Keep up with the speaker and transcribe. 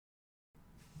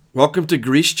Welcome to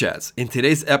Greece Chats. In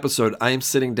today's episode, I am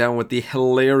sitting down with the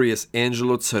hilarious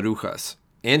Angelo Tsarouchas.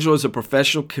 Angelo is a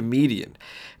professional comedian.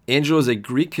 Angelo is a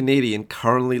Greek Canadian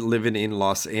currently living in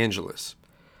Los Angeles.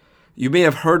 You may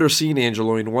have heard or seen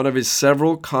Angelo in one of his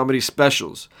several comedy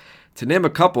specials. To name a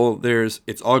couple, there's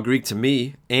It's All Greek to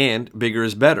Me and Bigger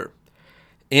is Better.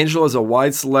 Angelo has a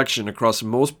wide selection across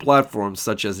most platforms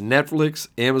such as Netflix,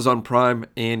 Amazon Prime,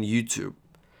 and YouTube.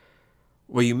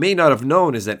 What you may not have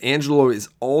known is that Angelo is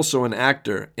also an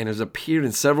actor and has appeared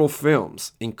in several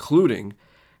films, including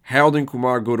Harold and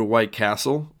Kumar Go to White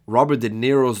Castle, Robert De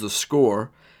Niro's The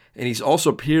Score, and he's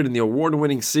also appeared in the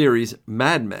award-winning series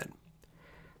Mad Men.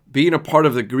 Being a part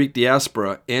of the Greek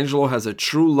diaspora, Angelo has a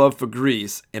true love for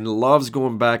Greece and loves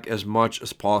going back as much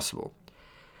as possible.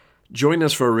 Join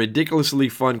us for a ridiculously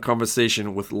fun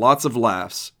conversation with lots of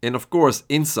laughs and, of course,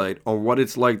 insight on what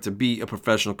it's like to be a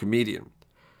professional comedian.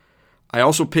 I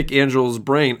also pick Angelo's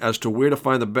brain as to where to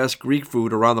find the best Greek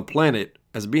food around the planet,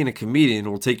 as being a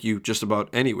comedian will take you just about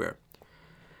anywhere.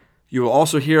 You will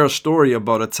also hear a story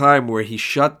about a time where he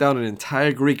shut down an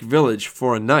entire Greek village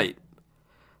for a night.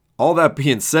 All that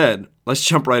being said, let's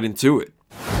jump right into it.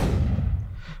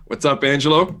 What's up,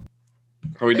 Angelo?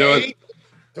 How we doing?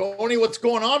 Tony, what's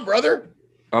going on, brother?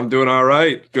 I'm doing all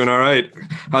right.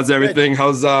 How's everything?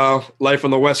 How's life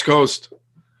on the West Coast?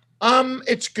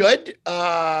 It's good.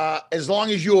 As long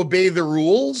as you obey the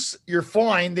rules, you're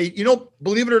fine.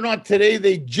 Believe it or not, today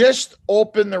they just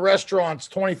opened the restaurants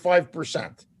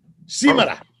 25%.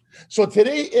 Simara. So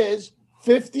today is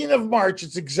 15th of March.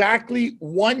 It's exactly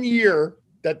 1 year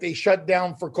that they shut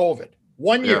down for COVID.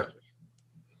 1 year.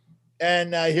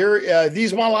 And here,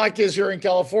 these malakas here in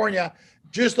California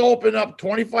just opened up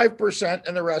 25%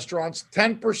 in the restaurants,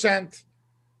 10%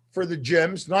 for the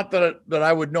gyms. Not that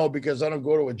I would know because I don't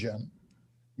go to a gym.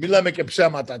 But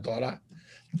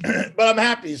I'm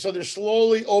happy. So they're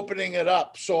slowly opening it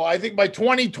up. So I think by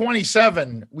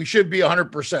 2027, we should be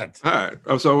 100%. All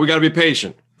right. So we got to be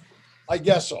patient. I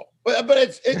guess so. But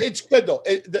it's good, though.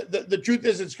 The truth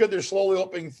is, it's good. They're slowly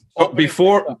opening.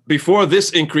 Before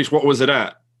this increase, what was it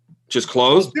at? Just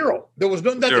closed? Zero. There was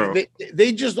nothing.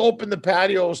 They just opened the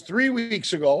patios 3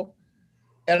 weeks ago.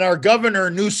 And our governor,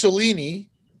 Mussolini,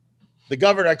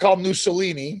 I call him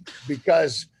Mussolini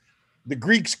because the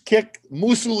Greeks kicked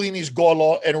Mussolini's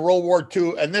goal in World War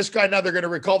II. And this guy, now they're going to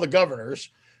recall the governors.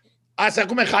 I'm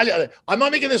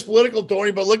not making this political,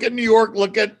 Tony, but look at New York,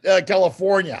 look at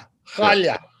California.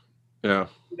 Yeah.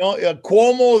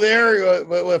 Cuomo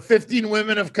there, 15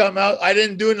 women have come out. I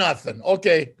didn't do nothing.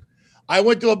 Okay. I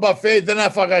went to a buffet, then I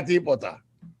forgot tipota.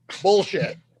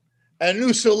 Bullshit. And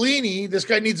Mussolini, this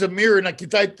guy needs a mirror,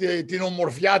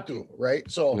 morfiatu,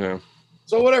 right? So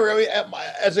whatever. I mean,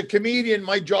 as a comedian,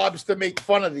 my job is to make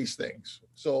fun of these things.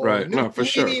 So right, no, for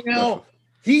sure. Now,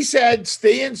 he said,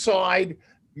 "Stay inside,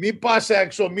 mi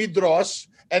pasexo, mi dros,"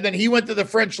 and then he went to the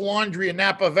French Laundry in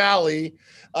Napa Valley,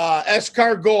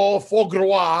 escargot, foie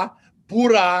gras,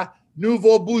 pura,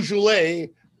 nouveau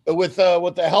Beaujolais, with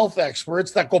the health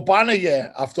experts, Takopanaye,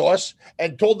 of course,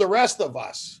 and told the rest of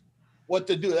us what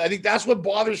to do. I think that's what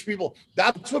bothers people.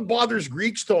 That's what bothers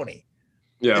Greeks, Tony.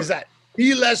 Yeah, is that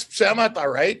he less psemata,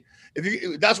 right?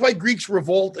 That's why Greeks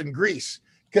revolt in Greece,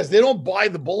 because they don't buy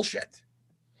the bullshit.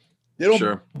 They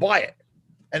don't buy it,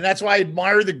 and that's why I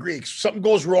admire the Greeks. Something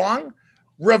goes wrong,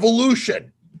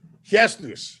 revolution,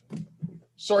 Hiesnus.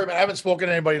 Sorry, man, I haven't spoken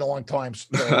to anybody in a long time. So,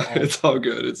 it's all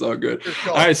good. It's all good.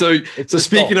 All right. So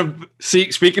speaking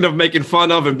of making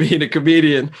fun of and being a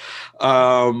comedian,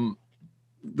 right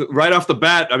off the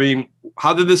bat, I mean,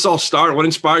 how did this all start? What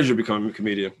inspired you to become a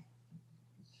comedian?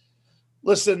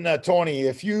 Listen, Tony,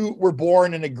 if you were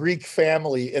born in a Greek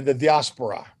family in the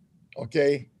diaspora,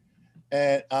 okay,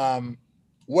 and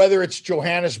whether it's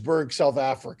Johannesburg, South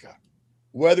Africa,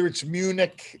 whether it's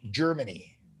Munich,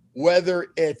 Germany, whether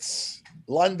it's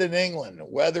London, England,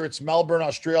 whether it's Melbourne,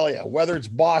 Australia, whether it's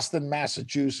Boston,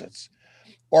 Massachusetts,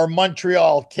 or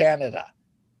Montreal, Canada,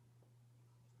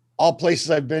 all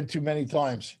places I've been to many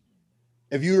times.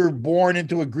 If you were born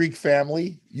into a Greek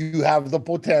family, you have the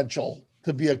potential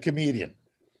to be a comedian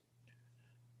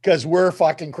because we're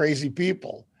fucking crazy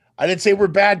people. I didn't say we're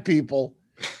bad people,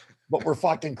 but we're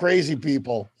fucking crazy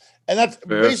people. And that's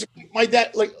basically my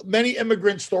dad, like many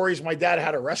immigrant stories. My dad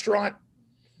had a restaurant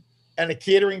and a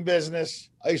catering business.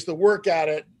 I used to work at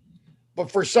it.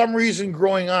 But for some reason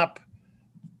growing up,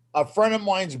 a friend of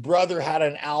mine's brother had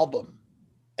an album,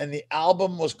 and the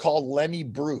album was called Lenny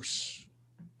Bruce,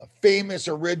 a famous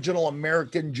original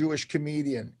American Jewish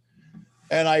comedian.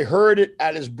 And I heard it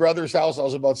at his brother's house. I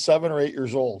was about 7 or 8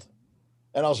 years old,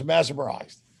 and I was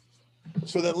mesmerized.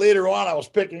 So then later on, I was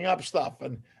picking up stuff,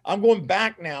 and I'm going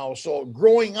back now. So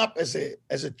growing up as a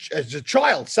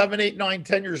child, 7, 8, 9,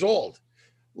 10 years old,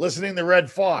 listening to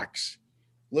Red Fox,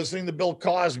 listening to Bill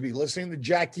Cosby, listening to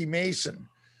Jackie Mason,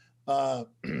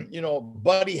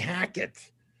 Buddy Hackett,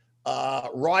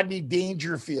 Rodney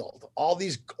Dangerfield, all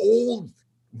these old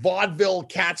vaudeville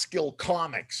Catskill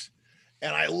comics.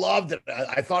 And I loved it.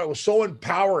 I thought it was so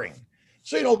empowering.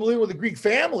 So, living with the Greek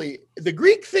family, the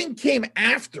Greek thing came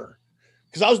after,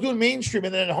 because I was doing mainstream.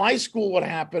 And then in high school, what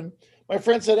happened? My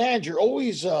friend said, "And you're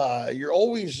always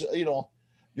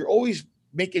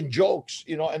making jokes,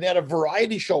 and they had a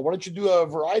variety show. Why don't you do a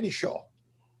variety show?"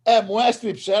 And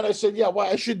Westby said, I said, "Yeah,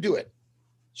 well, I should do it."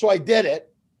 So I did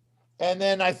it. And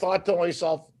then I thought to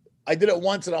myself, I did it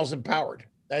once and I was empowered.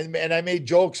 And I made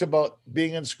jokes about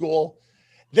being in school.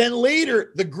 Then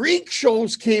later, the Greek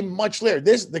shows came much later.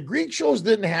 The Greek shows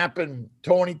didn't happen,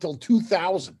 Tony, till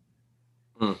 2000.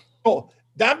 So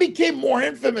that became more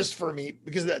infamous for me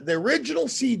because the original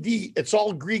CD, It's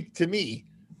All Greek to Me,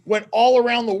 went all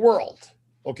around the world.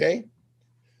 Okay.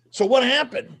 So what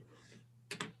happened?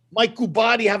 Mike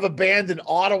Kubati have a band in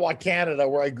Ottawa, Canada,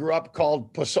 where I grew up,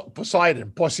 called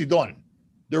Poseidon.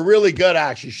 They're really good,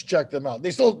 actually. You should check them out.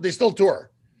 They still tour.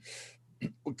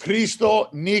 Christo,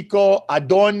 Nico,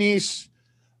 Adonis.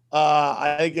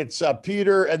 I think it's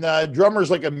Peter, and the drummer's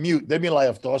like a mute. They mean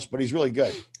Laiaftos, but he's really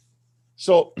good.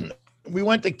 So we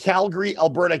went to Calgary,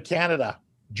 Alberta, Canada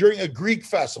during a Greek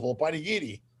festival,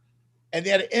 Panigiri, and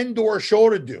they had an indoor show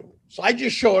to do. So I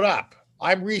just showed up.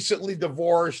 I'm recently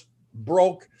divorced,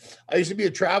 broke. I used to be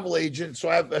a travel agent, so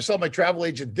I sell my travel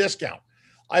agent discount.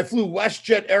 I flew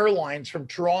WestJet Airlines from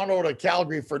Toronto to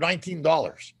Calgary for $19.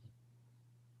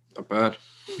 Not bad.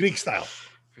 Greek style.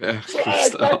 Yeah. So I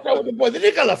sat there with the boy. The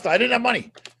nigga left. I didn't have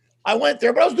money. I went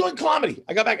there, but I was doing comedy.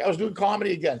 I got back. I was doing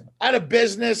comedy again. I had a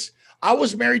business. I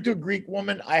was married to a Greek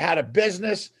woman. I had a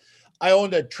business. I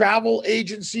owned a travel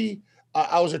agency.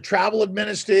 I was a travel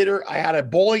administrator. I had a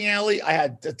bowling alley. I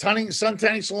had sun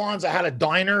tanning salons. I had a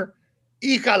diner.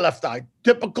 Ika left out.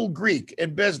 Typical Greek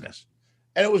in business.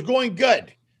 And it was going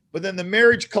good. But then the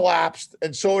marriage collapsed,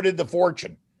 and so did the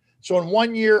fortune. So in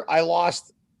 1 year, I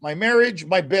lost my marriage,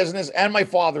 my business, and my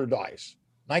father dies.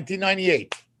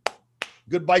 1998.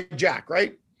 Goodbye, Jack,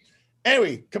 right?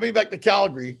 Anyway, coming back to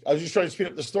Calgary, I was just trying to speed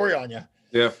up the story on you.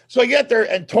 Yeah. So I get there,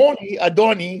 and Tony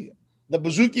Adoni, the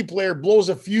bouzouki player, blows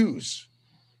a fuse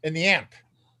in the amp.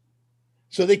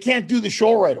 So they can't do the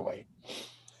show right away.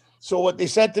 So what they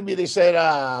said to me, they said,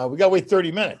 we got to wait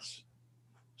 30 minutes.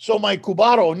 So my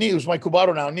Cubaro, who's my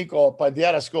Cubaro now, Nico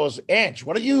Padieras, goes, "Ange,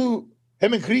 why don't you,"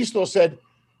 him and Cristo said,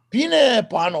 "Pine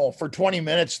pano for 20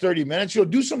 minutes, 30 minutes. You'll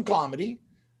do some comedy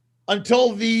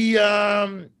until we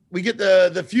get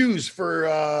the fuse for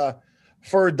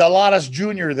Dalaras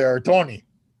Jr. there, Tony,"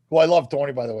 who I love,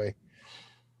 Tony, by the way.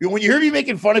 When you hear me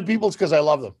making fun of people, it's because I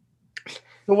love them.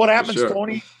 So what happens, sure,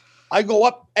 Tony? I go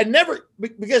up and never,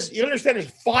 because you understand there's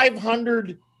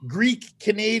 500 Greek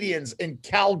Canadians in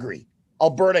Calgary,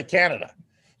 Alberta, Canada.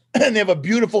 And they have a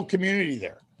beautiful community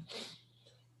there.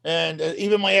 And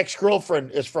even my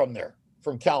ex-girlfriend is from there,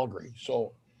 from Calgary.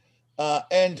 So,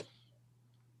 and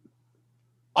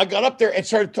I got up there and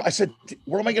I said,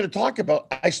 "What am I going to talk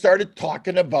about?" I started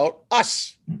talking about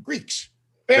us, Greeks,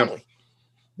 family. Yep.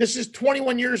 This is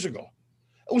 21 years ago.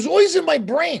 It was always in my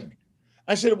brain.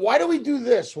 I said, "Why do we do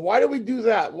this? Why do we do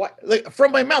that?" Why? Like,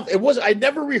 from my mouth. I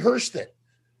never rehearsed it.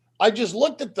 I just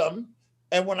looked at them.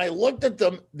 And when I looked at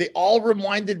them, they all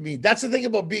reminded me. That's the thing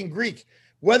about being Greek.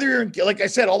 Whether you're in, like I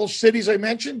said, all those cities I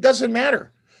mentioned, doesn't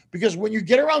matter. Because when you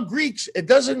get around Greeks, it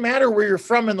doesn't matter where you're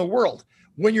from in the world.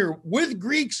 When you're with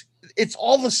Greeks, it's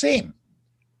all the same.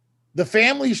 The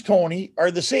families, Tony,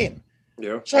 are the same.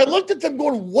 Yeah. So I looked at them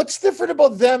going, what's different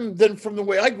about them than from the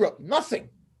way I grew up? Nothing.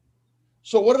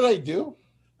 So what did I do?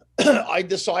 I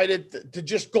decided to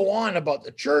just go on about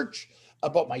the church,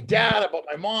 about my dad, about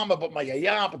my mom, about my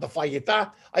yaya, about the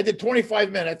fayeta. I did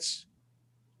 25 minutes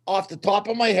off the top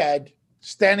of my head,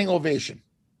 standing ovation.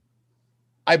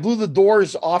 I blew the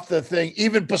doors off the thing.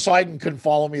 Even Poseidon couldn't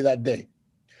follow me that day.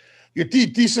 But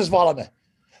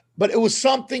it was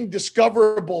something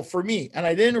discoverable for me. And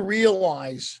I didn't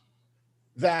realize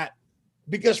that,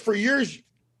 because for years,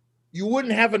 you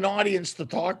wouldn't have an audience to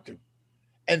talk to.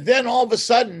 And then all of a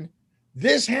sudden,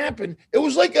 this happened. It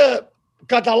was like a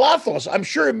Catalathos. I'm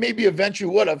sure it maybe eventually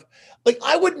would have. Like,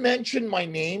 I would mention my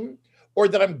name or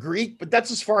that I'm Greek, but that's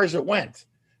as far as it went.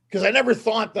 Because I never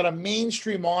thought that a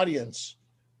mainstream audience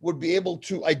would be able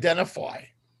to identify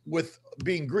with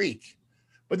being Greek.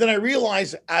 But then I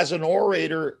realized, as an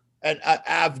orator and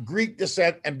of Greek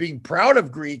descent and being proud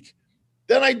of Greek,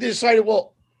 then I decided,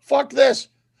 well, fuck this.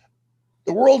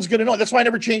 The world's going to know. That's why I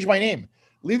never changed my name.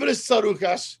 leave it as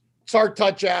Tsarukas, Tsar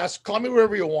Touch Ass, call me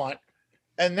whatever you want.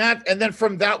 And then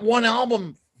from that one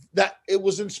album, that it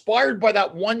was inspired by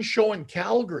that one show in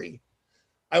Calgary.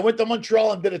 I went to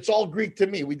Montreal and did It's All Greek to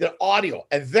Me. We did audio,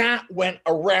 and that went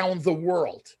around the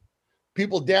world.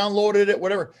 People downloaded it,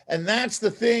 whatever. And that's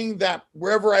the thing that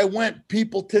wherever I went,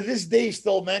 people to this day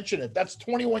still mention it. That's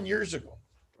 21 years ago.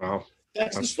 Wow.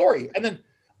 That's the story. And then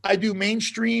I do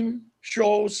mainstream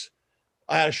shows.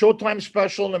 I had a Showtime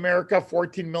special in America,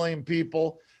 14 million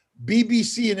people.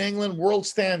 BBC in England, World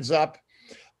Stands Up.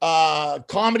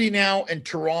 Comedy Now in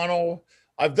Toronto.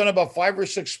 I've done about 5 or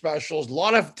 6 specials, a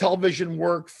lot of television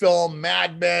work, film,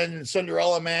 Mad Men,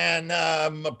 Cinderella Man,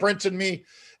 Prince and Me.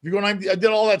 If you go, I did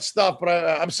all that stuff, but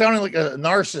I'm sounding like a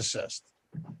narcissist.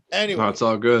 Anyway, no, it's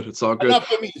all good. It's all good.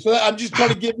 Enough of me. So I'm just trying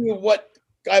to give you what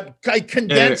I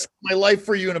condensed my life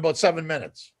for you in about 7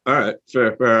 minutes. All right,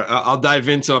 fair. I'll dive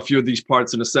into a few of these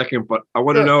parts in a second, but I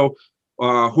want to know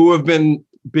who have been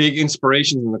big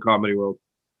inspirations in the comedy world.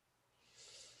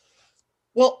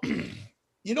 Well,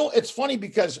 it's funny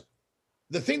because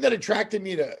the thing that attracted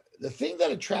me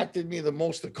the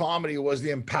most to comedy was the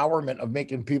empowerment of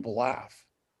making people laugh.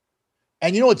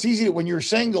 And it's easy when you're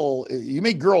single, you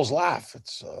make girls laugh.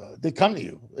 It's they come to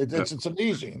you. It's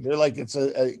amazing. They're like,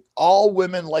 all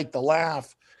women like to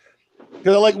laugh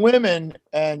because I like women,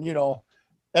 and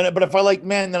but if I like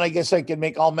men, then I guess I can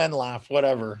make all men laugh.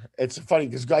 Whatever. It's funny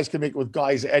because guys can make it with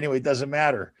guys anyway. It doesn't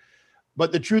matter.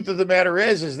 But the truth of the matter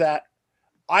is that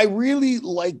I really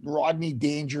liked Rodney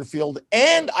Dangerfield,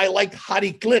 and I liked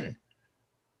Hadi Klin,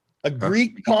 a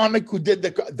Greek comic who did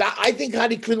that. I think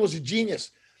Hadi Klin was a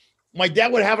genius. My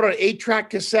dad would have it on an 8-track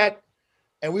cassette,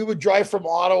 and we would drive from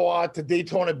Ottawa to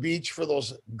Daytona Beach for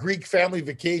those Greek family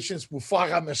vacations.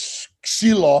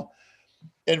 Xilo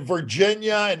in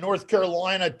Virginia and North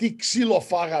Carolina, Xilo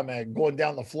Fagame going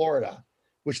down to Florida,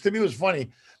 which to me was funny.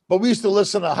 But we used to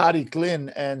listen to Hadi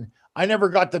Klin, and I never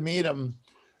got to meet him.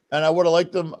 And I would have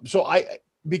liked them.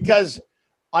 Because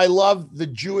I love the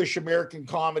Jewish American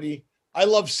comedy. I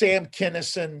love Sam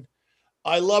Kinison.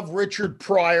 I love Richard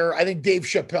Pryor. I think Dave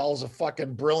Chappelle is a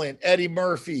fucking brilliant. Eddie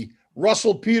Murphy.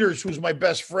 Russell Peters, who's my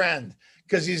best friend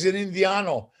because he's an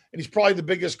Indiano and he's probably the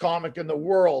biggest comic in the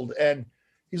world. And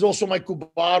he's also my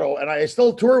cubano. And I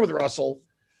still tour with Russell.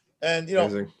 And,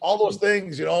 amazing. All those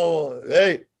things,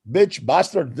 hey, bitch,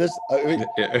 bastard.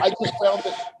 I just found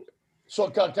it. So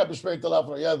kan je spray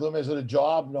telefoon? Ja, doen mensen a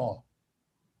job? No.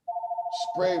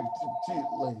 Spray,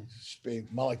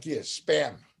 malakia,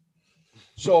 spam.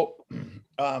 So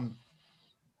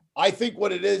I think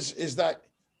what it is that,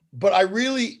 but I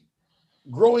really,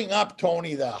 growing up,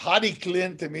 Tony, the Hadi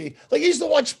Klin to me, like I used to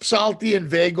watch Psalty and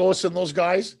Vagos and those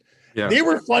guys. Yeah. They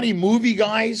were funny movie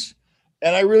guys,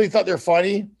 and I really thought they're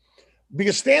funny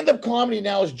because stand-up comedy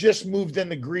now has just moved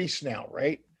into Greece now,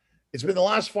 right? It's been the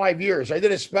last 5 years. I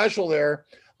did a special there.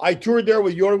 I toured there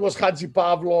with Yorgos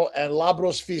Hadjipavlo and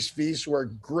Labros Fisfis, who are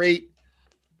great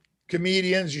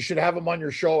comedians. You should have them on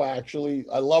your show, actually.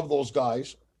 I love those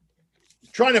guys.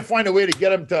 Trying to find a way to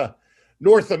get them to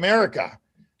North America.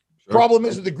 Sure. Problem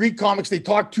is with the Greek comics, they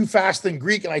talk too fast in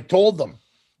Greek, and I told them.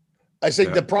 I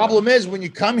said, the problem is when you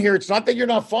come here, it's not that you're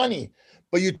not funny,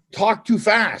 but you talk too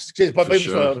fast. Sure.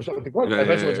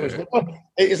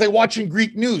 It's like watching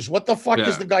Greek news. What the fuck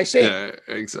is the guy saying? Yeah,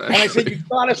 exactly. And I said,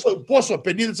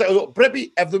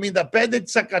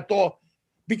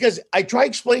 because I try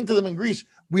explaining to them in Greece,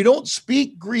 we don't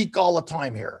speak Greek all the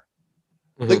time here.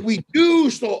 Mm-hmm. Like we do.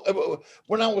 So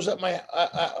when I was at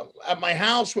my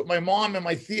house with my mom and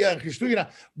my tia and Christina,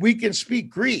 we can speak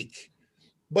Greek,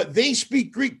 but they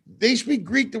speak Greek. They speak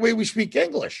Greek the way we speak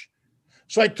English.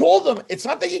 So I told them, it's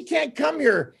not that you can't come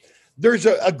here. There's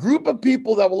a group of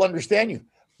people that will understand you,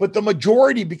 but the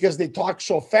majority, because they talk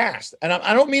so fast, and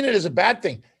I don't mean it as a bad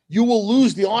thing, you will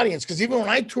lose the audience. Because even when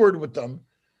I toured with them,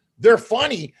 they're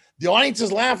funny. The audience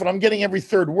is laughing. I'm getting every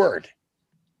third word.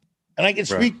 And I can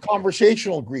speak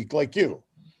conversational Greek like you.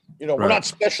 We're not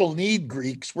special need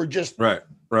Greeks. We're just right.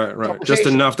 Just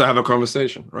enough to have a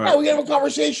conversation. Right. Yeah, we have a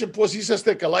conversation.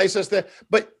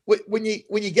 But when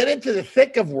you get into the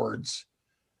thick of words,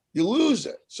 you lose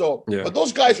it. So, but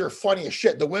those guys are funny as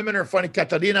shit. The women are funny.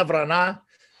 Katarina Vrana.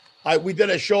 We did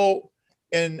a show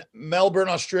in Melbourne,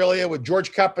 Australia with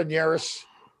George Kapaneris,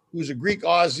 who's a Greek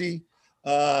Aussie.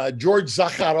 George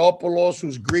Zacharopoulos,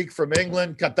 who's Greek from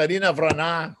England. Katarina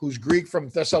Vrana, who's Greek from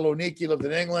Thessaloniki, lived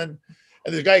in England.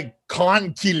 And this guy,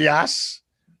 Kon Kilias.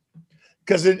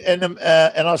 Because in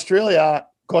Australia,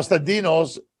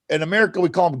 Costadinos, in America, we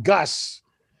call him Gus.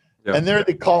 Yeah. And there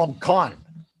they call him Con.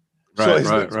 Right,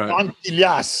 so it's Kon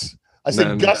Kilias. I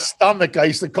said Gus Stomach, I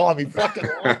used to call him. He fucking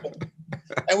loved it.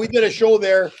 And we did a show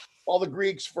there. all the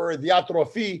Greeks for the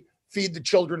diatrophy, feed the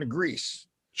children of Greece.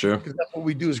 Sure. Because that's what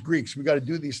we do as Greeks. We got to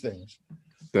do these things.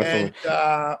 Definitely.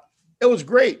 And it was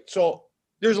great. So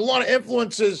there's a lot of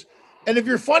influences. And if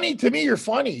you're funny, to me, you're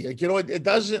funny. Like, it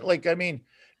doesn't like, I mean,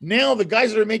 now the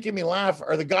guys that are making me laugh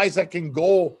are the guys that can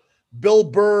go Bill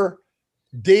Burr,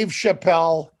 Dave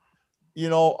Chappelle,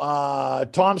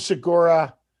 Tom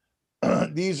Segura.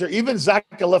 These are even Zach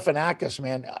Galifianakis,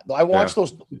 man. I watched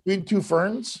those Between Two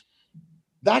Ferns.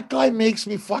 That guy makes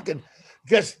me fucking,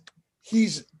 because he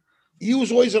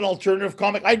was always an alternative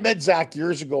comic. I met Zach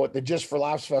years ago at the Just for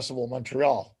Laughs Festival in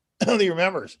Montreal. He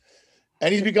remembers.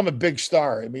 And he's become a big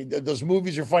star. I mean, those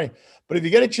movies are funny. But if you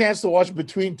get a chance to watch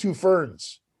Between Two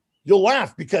Ferns, you'll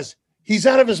laugh because he's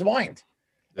out of his mind.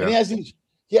 Yeah. And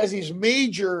he has these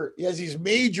major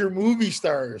movie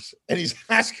stars, and he's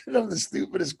asking them the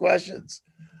stupidest questions.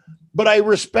 But I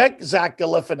respect Zach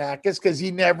Galifianakis because he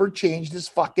never changed his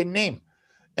fucking name.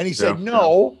 And he said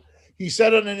no. He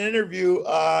said in an interview,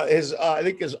 I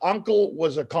think his uncle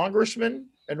was a congressman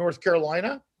in North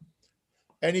Carolina.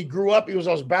 And he grew up, he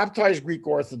was baptized Greek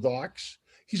Orthodox.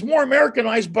 He's more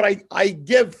Americanized, but I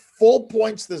give full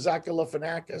points to Zach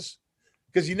Galifianakis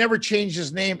because he never changed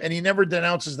his name and he never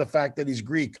denounces the fact that he's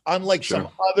Greek, unlike some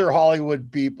other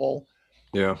Hollywood people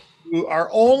who are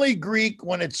only Greek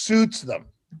when it suits them.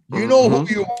 You know who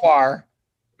you are.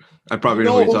 I probably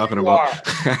know who you're talking about.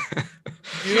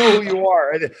 You know who you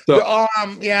are. So,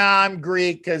 I'm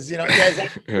Greek because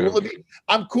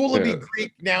I'm cool to be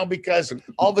Greek now because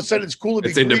all of a sudden it's cool to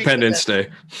be Greek. Independence Day.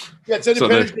 Yeah, it's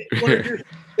Independence Day.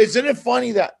 Isn't it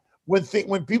funny that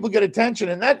when people get attention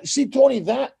and that, see, Tony,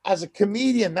 that as a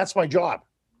comedian, that's my job,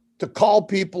 to call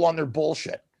people on their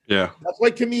bullshit. Yeah. That's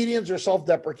why comedians are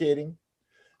self-deprecating.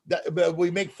 But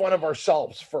we make fun of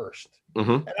ourselves first.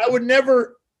 Mm-hmm. And I would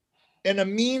never, in a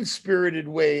mean-spirited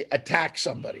way, attack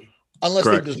somebody unless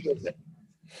they deserve it.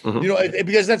 Mm-hmm.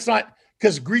 Because that's not,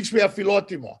 because Greeks, we have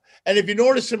philotimo. And if you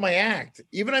notice in my act,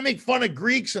 even I make fun of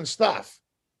Greeks and stuff,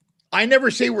 I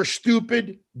never say we're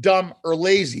stupid, dumb, or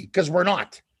lazy, because we're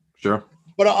not. Sure.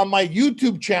 But on my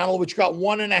YouTube channel, which got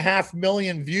 1.5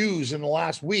 million views in the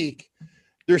last week,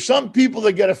 there's some people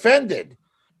that get offended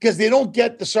because they don't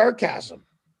get the sarcasm.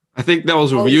 I think that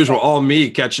was usual, all me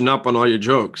catching up on all your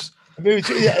jokes. The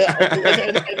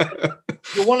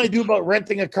one I do about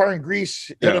renting a car in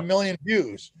Greece hit 1 million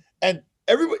views. And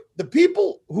everybody, the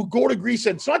people who go to Greece,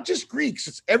 and it's not just Greeks,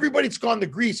 it's everybody that's gone to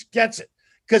Greece gets it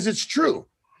because it's true.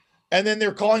 And then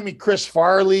they're calling me Chris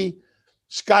Farley,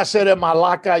 Skasera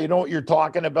Malaka, you know what you're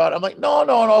talking about. I'm like, no,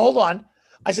 hold on.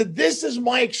 I said, this is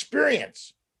my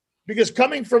experience. Because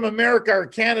coming from America or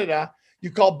Canada,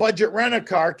 you call budget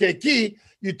rent-a-car, Keki,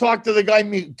 you talk to the guy,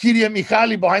 Kyria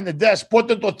Michali, behind the desk,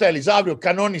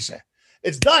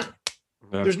 it's done.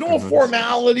 There's no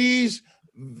formalities.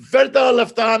 Like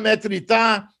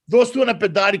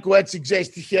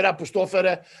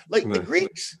the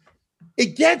Greeks,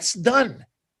 it gets done.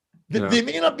 They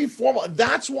may not be formal.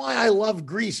 That's why I love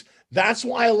Greece. That's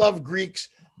why I love Greeks.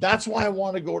 That's why I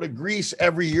want to go to Greece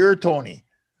every year, Tony.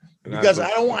 Because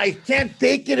I can't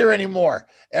take it here anymore.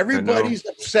 Everybody's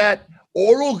upset.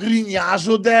 Oro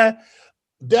Grignazo there.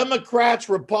 Democrats,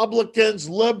 Republicans,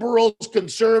 liberals,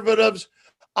 conservatives,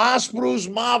 Asprus,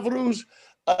 Mavrus,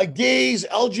 gays,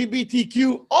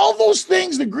 LGBTQ, all those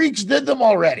things, the Greeks did them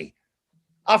already.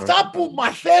 And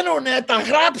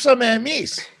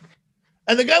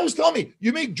the guy was telling me,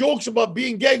 you make jokes about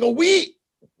being gay. I go, we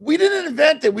didn't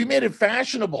invent it. We made it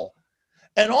fashionable.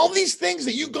 And all these things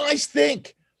that you guys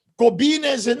think,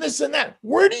 Cobinas and this and that,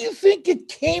 where do you think it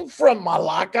came from,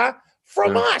 Malaka?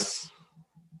 From us.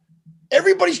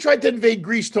 Everybody's tried to invade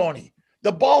Greece, Tony.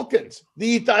 The Balkans,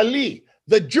 the Italy,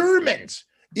 the Germans,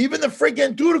 even the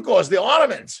friggin' Turcos, the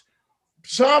Ottomans.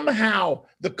 Somehow,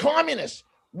 the communists,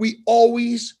 we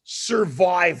always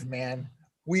survive, man.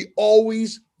 We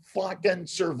always fucking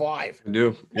survive. You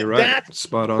do. You're right.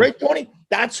 Spot on. Right, Tony?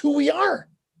 That's who we are.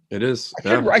 It is.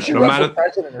 I should run for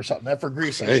president or something. For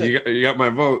Greece. Hey, you got my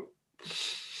vote.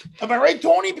 Am I right,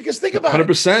 Tony? Because think about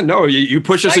 100%. No, you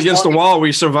push us against the wall.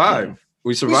 We survive.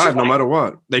 We survive no matter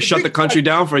what. They shut the country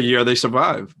down for a year. They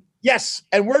survive. Yes.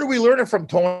 And where do we learn it from,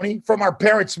 Tony? From our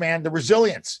parents, man, the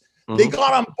resilience. Mm-hmm. They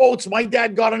got on boats. My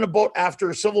dad got on a boat after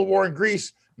a civil war in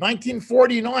Greece,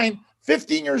 1949,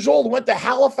 15 years old, went to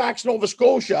Halifax, Nova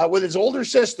Scotia with his older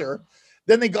sister.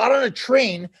 Then they got on a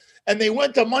train and they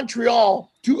went to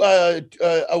Montreal to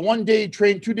a 1 day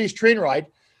train, 2 days train ride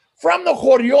from the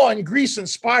Chorio in Greece and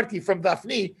Sparti from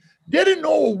Daphne. Didn't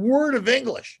know a word of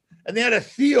English. And they had a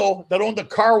Theo that owned a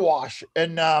car wash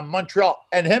in Montreal.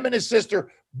 And him and his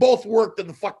sister both worked in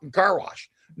the fucking car wash.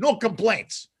 No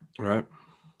complaints. Right.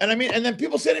 And I mean, and then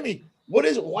people say to me, what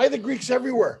is it? Why are the Greeks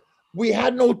everywhere? We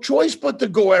had no choice but to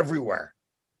go everywhere.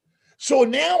 So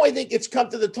now I think it's come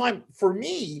to the time for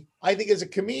me, I think as a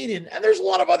comedian, and there's a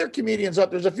lot of other comedians out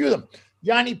there, there's a few of them,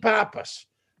 Yanni Pappas,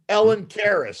 Ellen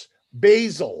Karras,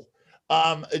 Basil,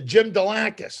 Jim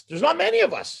Delakis. There's not many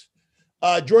of us.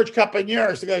 George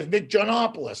Campaneris, the guy, Nick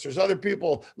Giannopoulos. There's other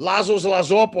people, Lazos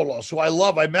Lazopoulos, who I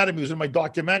love. I met him. He was in my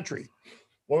documentary,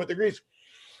 One with the Greeks.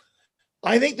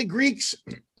 I think the Greeks,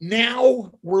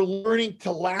 now we're learning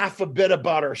to laugh a bit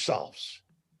about ourselves.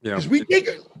 Yeah.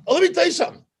 Because let me tell you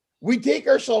something. We take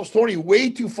ourselves, Tony,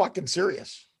 way too fucking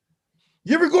serious.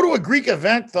 You ever go to a Greek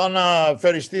event on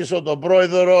Feristisio to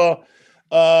Broidero,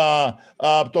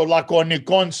 to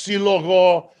Lakonikon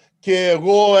Σύλλογο, και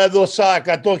εγώ έδωσα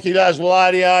 100,000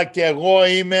 δολάρια και εγώ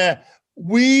είμαι.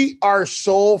 We are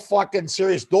so fucking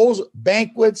serious. Those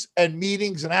banquets and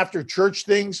meetings and after church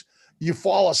things, you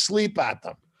fall asleep at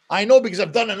them. I know because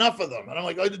I've done enough of them. And I'm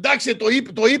like, εντάξει, το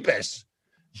είπες.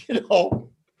 You know.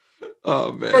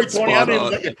 Oh, man. Sorry, Tony, I didn't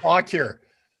even let you talk here.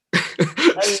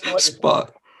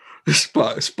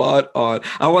 Spot on.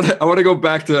 I want to go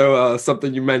back to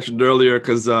something you mentioned earlier,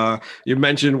 because you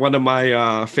mentioned one of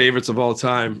my favorites of all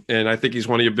time, and I think he's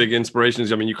one of your big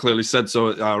inspirations. I mean, you clearly said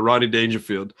so. Rodney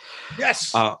Dangerfield.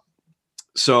 Yes.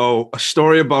 So a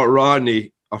story about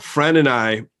Rodney. A friend and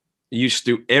I used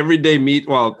to every day meet.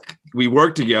 Well, we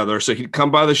worked together, so he'd come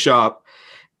by the shop,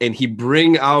 and he'd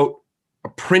bring out a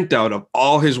printout of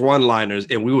all his one-liners,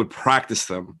 and we would practice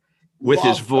them with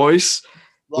his voice.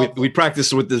 We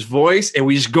practice with his voice, and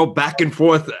we just go back and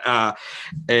forth.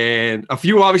 And a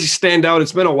few obviously stand out.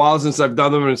 It's been a while since I've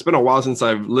done them, and it's been a while since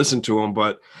I've listened to them.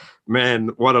 But man,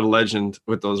 what a legend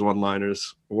with those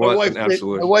one-liners! My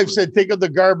wife said, "Take out the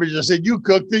garbage." I said, "You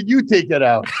cooked it. You take it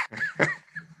out."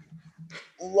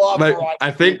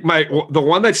 I think the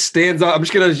one that stands out. I'm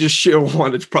just gonna share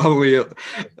one. It's probably a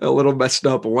little messed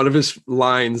up, but one of his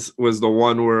lines was the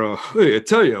one where, "Hey, I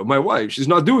tell you, my wife, she's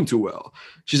not doing too well.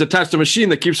 She's attached to a machine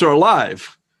that keeps her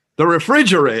alive, the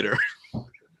refrigerator."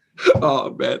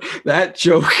 Oh man, that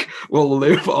joke will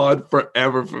live on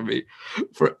forever for me,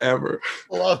 forever.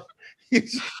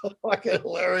 He's so fucking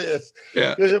hilarious.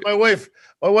 Yeah. My wife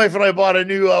and I bought a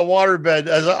new waterbed.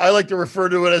 As I like to refer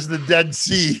to it as the Dead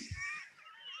Sea.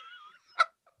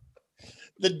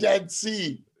 The Dead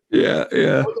Sea. Yeah.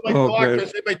 My doctor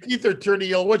said, my teeth are turning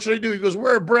yellow. What should I do? He goes,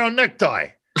 wear a brown necktie.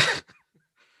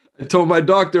 I told my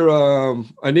doctor,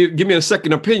 give me a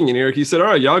second opinion here. He said, all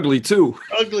right, you're ugly too.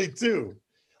 Ugly too.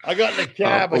 I got in a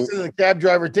cab. I said to the cab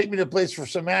driver, take me to a place for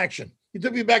some action. He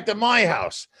took me back to my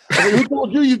house. I said, who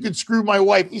told you could screw my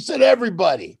wife? He said,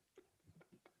 everybody.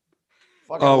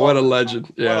 What a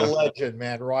legend. Yeah. What a legend,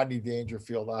 man. Rodney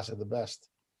Dangerfield, also the best.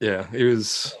 Yeah, he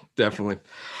was definitely.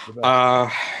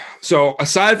 So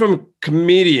aside from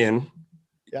comedian,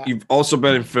 you've also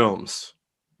been in films.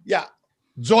 Yeah.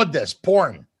 Zodes,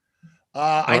 porn.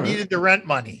 I needed the rent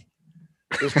money.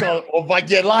 It's called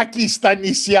Ovagelaki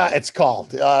Stanisia, it's called.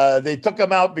 They took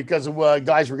him out because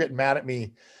guys were getting mad at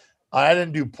me. I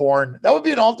didn't do porn. That would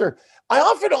be an alter. I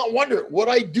often wonder, would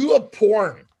I do a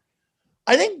porn?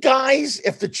 I think guys,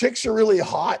 if the chicks are really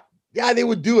hot, they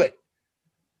would do it.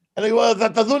 And they go, I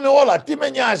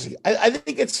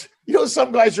think it's,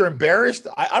 some guys are embarrassed.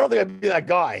 I don't think I'd be that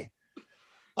guy.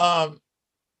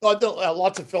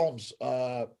 Lots of films.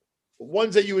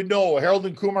 Ones that you would know, Harold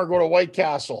and Kumar Go to White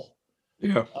Castle.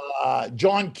 Yeah.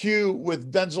 John Q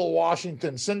with Denzel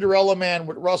Washington. Cinderella Man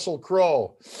with Russell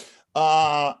Crowe.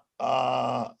 The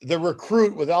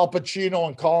Recruit with Al Pacino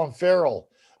and Colin Farrell.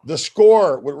 The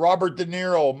Score with Robert De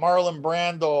Niro, Marlon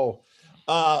Brando.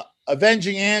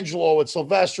 Avenging Angelo with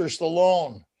Sylvester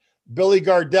Stallone. Billy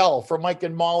Gardell for Mike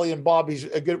and Molly and Bob.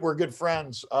 We're good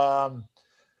friends.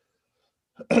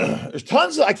 There's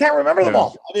tons. I can't remember them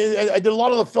all. I mean, I did a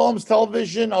lot of the films,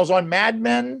 television. I was on Mad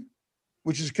Men,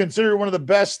 which is considered one of the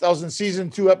best. I was in season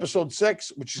 2, episode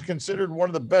 6, which is considered one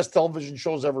of the best television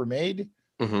shows ever made.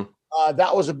 Mm-hmm.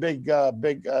 That was a big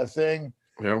thing.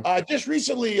 Yeah. Just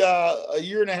recently, a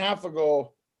year and a half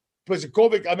ago,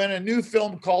 Kovic, I'm in a new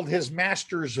film called His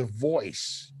Master's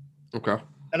Voice. Okay.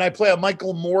 And I play a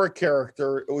Michael Moore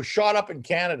character. It was shot up in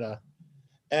Canada.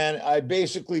 And I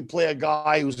basically play a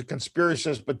guy who's a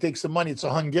conspiracist, but takes the money. It's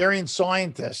a Hungarian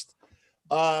scientist.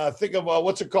 Think of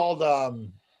what's it called?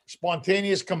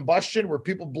 Spontaneous combustion, where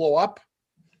people blow up.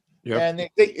 Yep. And they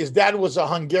think his dad was a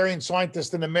Hungarian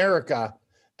scientist in America,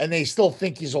 and they still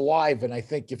think he's alive. And I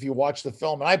think if you watch the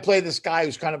film, and I play this guy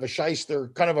who's kind of a shyster,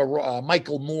 kind of a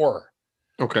Michael Moore.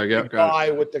 Okay, yeah.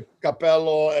 Guy with the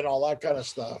capello and all that kind of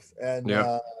stuff. And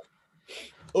it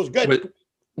was good.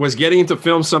 Was getting into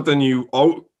film something you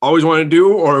always wanted to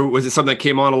do, or was it something that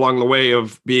came on along the way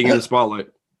of being in the spotlight?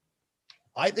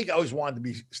 I think I always wanted to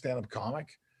be stand-up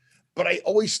comic, but I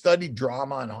always studied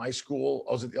drama in high school.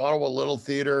 I was at the Ottawa Little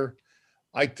Theatre.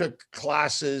 I took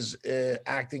classes,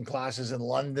 acting classes in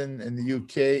London, in the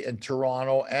UK, in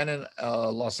Toronto, and in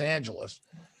Los Angeles.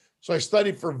 So I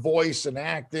studied for voice and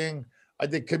acting. I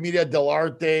did Commedia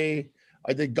dell'arte.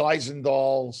 I did Guys and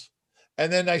Dolls.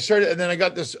 And then I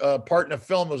got this part in a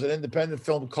film. It was an independent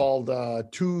film called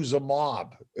Two's a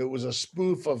Mob. It was a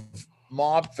spoof of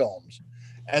mob films.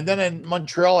 And then in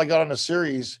Montreal, I got on a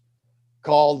series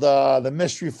called The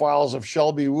Mystery Files of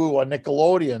Shelby Woo on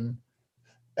Nickelodeon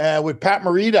with Pat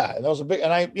Morita. And that was a big,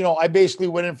 and I basically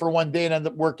went in for one day and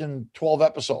ended up working 12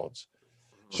 episodes.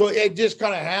 So it just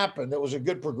kind of happened. It was a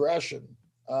good progression.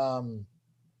 So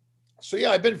yeah,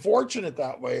 I've been fortunate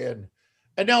that way.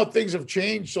 And now things have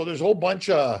changed. So there's a whole bunch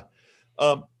of,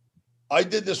 I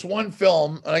did this one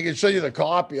film, and I can show you the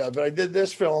copy of it. I did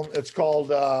this film. It's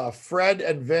called Fred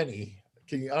and Vinny.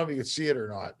 I don't know if you can see it or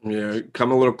not. Yeah,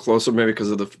 come a little closer, maybe because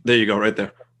of there you go, right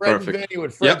there. Fred Perfect. And Vinny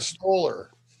with Fred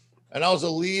Stoller. And I was a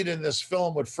lead in this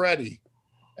film with Freddie.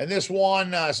 And this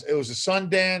one, it was a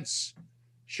Sundance,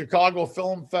 Chicago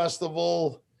Film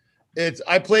Festival.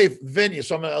 I play Vinny,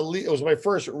 so I'm a lead. It was my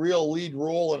first real lead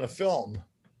role in a film.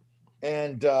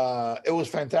 And it was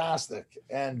fantastic.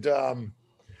 And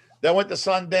then went to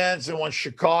Sundance and went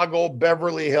Chicago,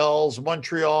 Beverly Hills,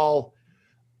 Montreal,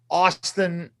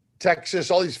 Austin, Texas,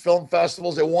 all these film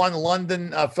festivals. It won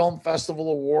London Film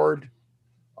Festival Award.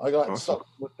 I got stuck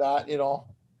with that,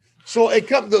 So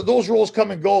those roles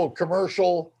come and go.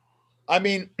 Commercial. I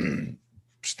mean,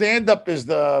 stand-up is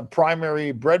the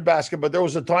primary breadbasket, but there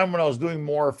was a time when I was doing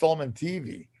more film and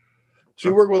TV. So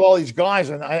you work with all these guys,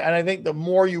 and I think the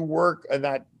more you work in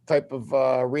that type of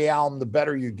realm, the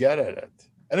better you get at it.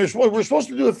 And we're supposed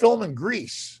to do a film in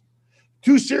Greece,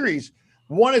 2 series.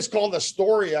 One is called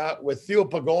Astoria with Theo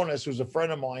Pagonis, who's a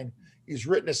friend of mine. He's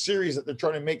written a series that they're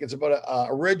trying to make. It's about an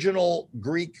original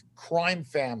Greek crime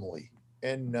family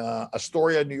in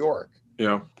Astoria, New York.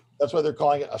 Yeah. That's why they're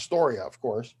calling it Astoria, of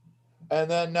course.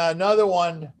 And then another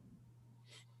one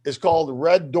is called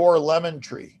Red Door Lemon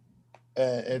Tree.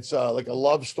 It's like a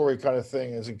love story kind of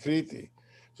thing. It's in Crete.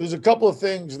 So there's a couple of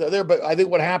things that are there, but I think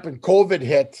what happened, COVID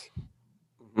hit,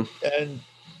 and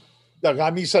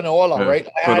right?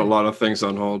 Put a lot of things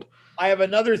on hold. I have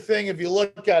another thing. If you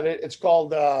look at it, it's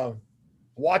called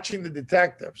Watching the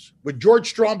Detectives with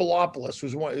George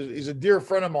Stroumboulopoulos, he's a dear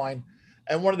friend of mine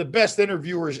and one of the best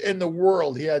interviewers in the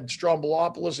world. He had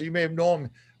Stroumboulopoulos. You may have known him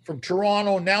from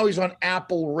Toronto. Now he's on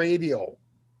Apple Radio,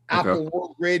 Apple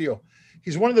World Radio.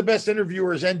 He's one of the best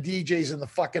interviewers and DJs in the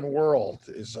fucking world.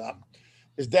 His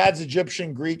dad's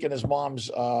Egyptian, Greek, and his mom's,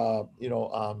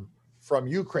 from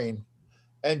Ukraine.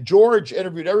 And George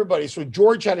interviewed everybody. So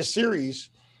George had a series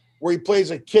where he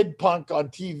plays a kid punk on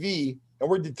TV, and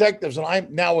we're detectives. And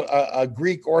I'm now a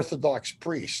Greek Orthodox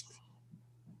priest.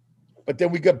 But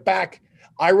then we got back.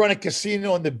 I run a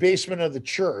casino in the basement of the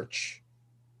church,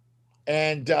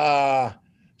 and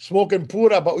smoking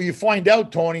pura. But you find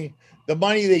out, Tony, the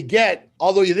money they get,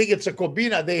 although you think it's a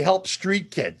cobina, they help street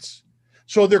kids.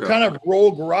 So they're kind of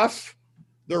rogue rough.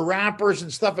 They're rappers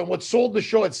and stuff. And what sold the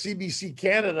show at CBC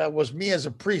Canada was me as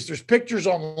a priest. There's pictures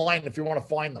online if you want to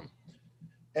find them.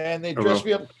 And they dressed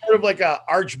me up sort of like an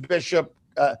archbishop.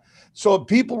 So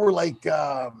people were like,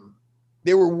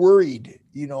 they were worried,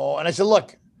 And I said,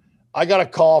 look, I got a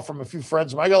call from a few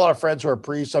friends. I got a lot of friends who are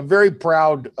priests. I'm very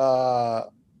proud,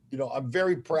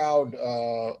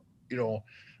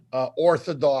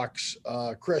 Orthodox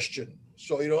Christian.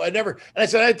 So, I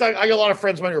said, I got a lot of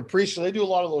friends when you're priests, so they do a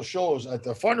lot of those shows at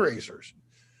the fundraisers.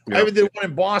 Yeah. I even did one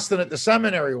in Boston at the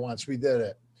seminary once. We did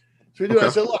it. So we do it. I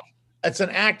said, look, it's an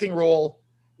acting role.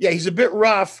 Yeah, he's a bit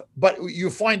rough, but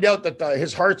you find out that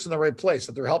his heart's in the right place,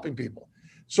 that they're helping people.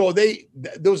 So there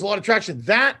was a lot of traction.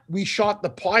 That we shot the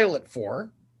pilot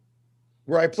for,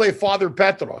 where I play Father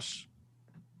Petros.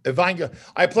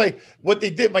 I play what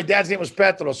they did. My dad's name was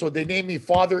Petros, so they named me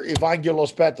Father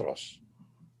Evangelos Petros.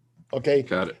 Okay.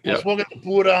 Got it. Yeah. I smoke at the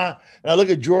Pura, and I look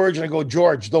at George and I go,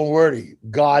 George, don't worry.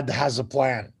 God has a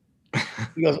plan.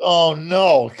 He goes, oh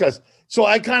no. So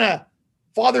I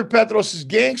Father Petros is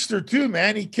gangster too,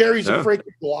 man. He carries a freaking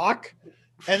Glock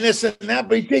and this and that,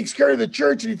 but he takes care of the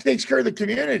church and he takes care of the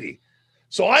community.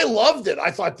 So I loved it.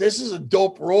 I thought this is a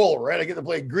dope role, right? I get to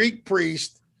play a Greek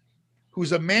priest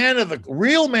who's a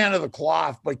real man of the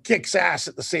cloth, but kicks ass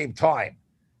at the same time.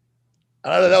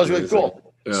 And I thought that was really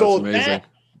cool. Yeah, so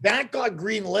that got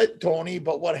green lit, Tony.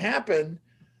 But what happened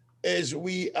is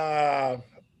COVID.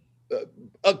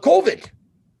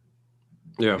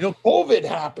 Yeah. COVID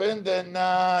happened, and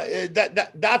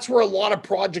that's where a lot of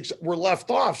projects were left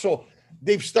off. So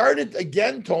they've started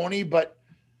again, Tony, but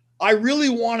I really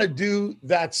want to do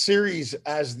that series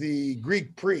as the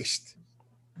Greek priest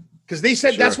because they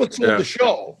said that's what sold the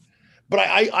show. But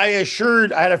I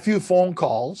had a few phone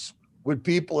calls with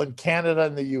people in Canada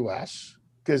and the US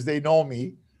because they know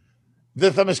me.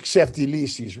 Right? I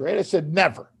said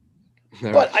never.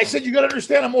 But I said, you got to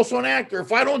understand, I'm also an actor.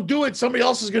 If I don't do it, somebody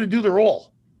else is going to do the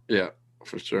role. Yeah,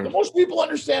 for sure. Most people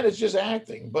understand it's just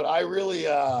acting, but I really,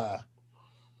 I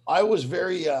was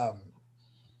very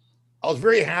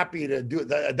happy to do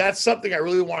it. That's something I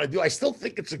really want to do. I still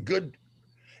think it's a good,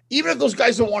 even if those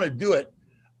guys don't want to do it,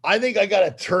 I think I got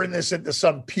to turn this into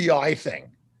some PI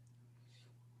thing.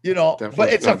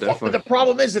 Definitely. But the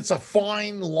problem is it's a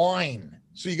fine line.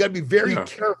 So you got to be very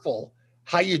careful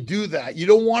how you do that. You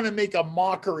don't want to make a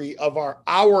mockery of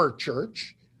our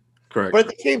church. Correct. But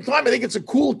at the same time, I think it's a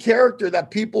cool character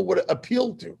that people would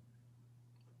appeal to.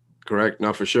 Correct.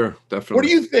 No, for sure. Definitely. What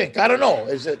do you think? I don't know.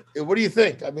 What do you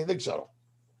think? I mean, think so.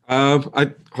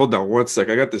 I hold on one sec.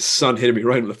 I got this sun hitting me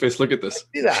right in the face. Look at this.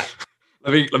 I see that.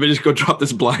 Let me just go drop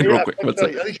this blind real quick. At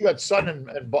least you got sun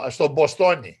and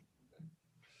Boston.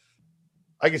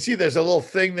 I can see there's a little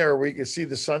thing there where you can see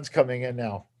the sun's coming in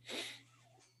now.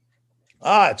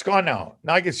 It's gone now.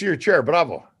 Now I can see your chair.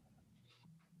 Bravo.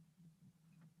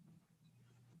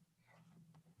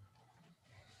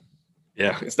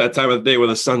 Yeah, it's that time of the day where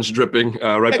the sun's dripping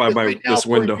right by this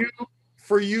window.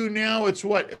 For you now, it's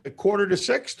what,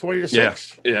 5:45, 20 to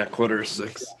 6? Yeah,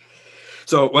 5:45.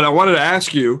 So what I wanted to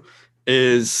ask you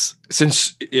is,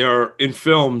 since you're in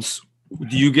films,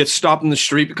 do you get stopped in the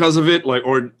street because of it, like,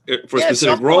 or for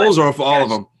specific roles, or for all of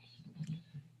them?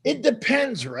 It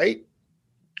depends, right?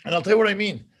 And I'll tell you what I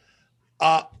mean.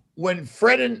 When not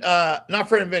Fred and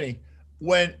Vinny,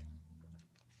 when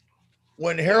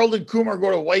Harold and Kumar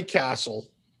Go to White Castle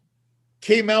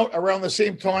came out around the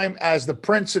same time as The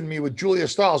Prince and Me with Julia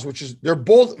Stiles, they're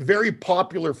both very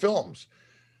popular films.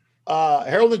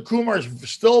 Harold and Kumar is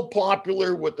still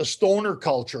popular with the stoner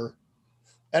culture.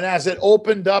 And as it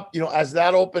opened up,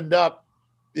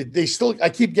 I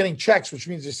keep getting checks, which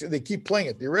means they keep playing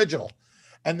it, the original.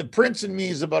 And The Prince and Me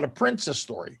is about a princess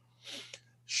story.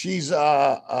 She's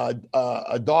a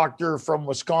doctor from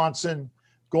Wisconsin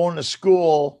going to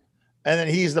school, and then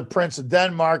he's the prince of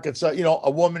Denmark. It's a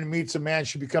woman meets a man,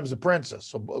 she becomes a princess.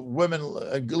 So women,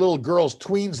 little girls,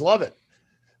 tweens love it.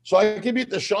 So I could be at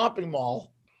the shopping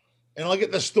mall, and I'll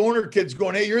get the stoner kids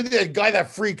going, "Hey, you're the guy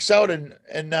that freaks out," and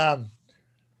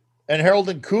Harold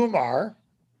and Kumar,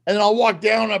 and then I'll walk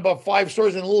down about 5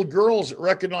 stores, and little girls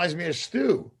recognize me as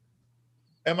Stu.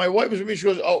 And my wife was with me. She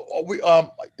goes,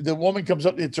 the woman comes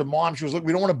up, it's her mom. She goes, "Look,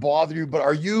 we don't want to bother you, but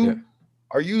are you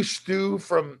Stu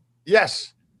from?"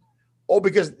 Yes. Oh,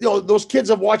 because those kids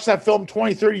have watched that film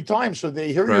 20, 30 times, so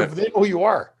they hear you, they know who you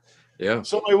are. Yeah.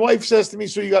 So my wife says to me,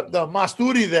 "So you got the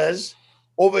Masturides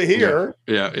over here,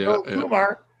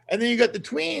 Kumar, and then you got the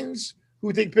tweens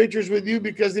who take pictures with you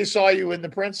because they saw you in The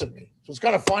Prince of Me." So it's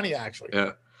kind of funny, actually.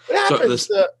 Yeah. So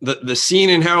the scene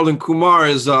in Harold and Kumar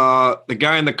is the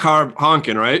guy in the car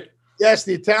honking, right? Yes,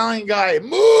 the Italian guy.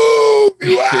 Move,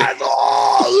 you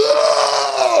asshole!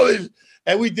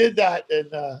 And we did that,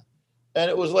 and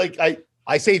it was like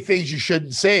I say things you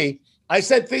shouldn't say. I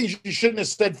said things you shouldn't have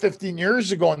said 15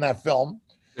 years ago in that film.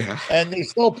 Yeah. And they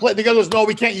still play. The guy goes, "No,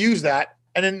 we can't use that."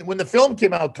 And then when the film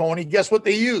came out, Tony, guess what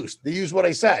they used? They used what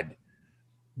I said.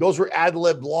 Those were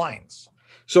ad-libbed lines.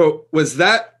 So was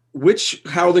that, which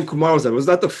Harold and Kumar was that? Was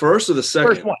that the first or the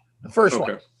second? The first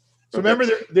one. So remember,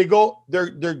 they're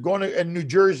going to in New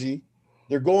Jersey.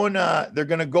 They're going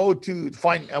to go to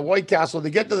find a White Castle. They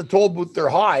get to the toll booth. They're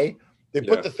high. They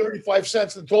put the 35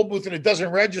 cents in the toll booth and it doesn't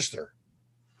register.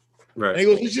 Right. And he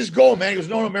goes, "Let's just go, man." He goes,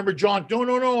 No, remember, John,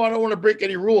 no, I don't want to break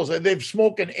any rules. They've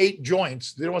smoking 8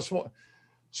 joints. They don't want to smoke.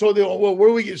 So they, well, where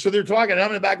do we get? So they're talking. I'm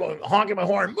in the back going, honking my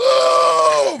horn.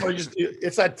 Move!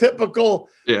 It's that typical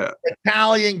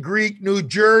Italian, Greek, New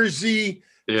Jersey.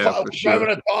 Yeah, for sure.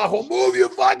 Driving a Tahoe. Move, you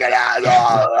fucking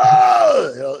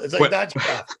asshole! It's like that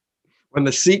stuff. When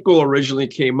the sequel originally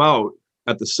came out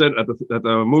at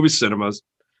the movie cinemas,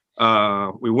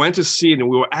 we went to see it, and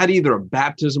we were at either a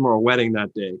baptism or a wedding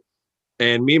that day.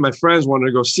 And me and my friends wanted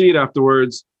to go see it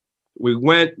afterwards.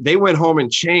 They went home and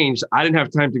changed. I didn't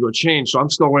have time to go change, so I'm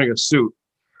still wearing a suit.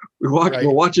 We're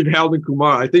watching Harold and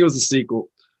Kumar. I think it was the sequel.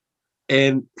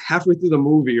 And halfway through the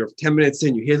movie, or 10 minutes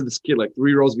in, you hear this kid like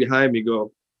 3 rows behind me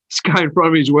go, "This guy in front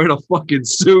of me is wearing a fucking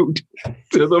suit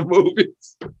to the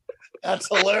movies." That's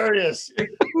hilarious.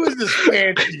 Who is this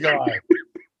fancy guy?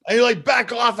 And you're like,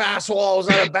 "Back off, asshole. I was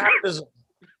at a baptism."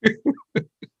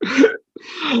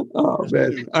 Oh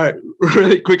man! All right,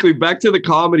 really quickly back to the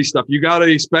comedy stuff. You got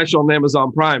a special on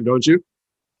Amazon Prime, don't you?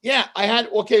 Yeah, I had.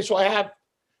 Okay, so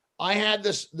I had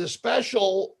this. The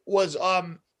special was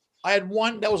I had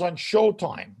one that was on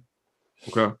Showtime,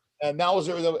 Okay. and that was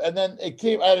and then it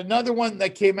came. I had another one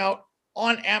that came out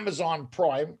on Amazon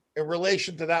Prime in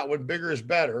relation to that one. Bigger is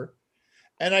better.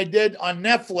 And I did on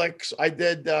Netflix. I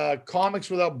did Comics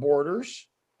Without Borders.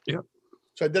 Yeah.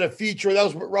 So I did a feature that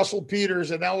was with Russell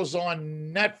Peters, and that was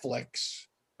on Netflix.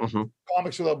 Mm-hmm.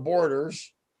 Comics Without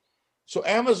Borders. So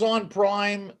Amazon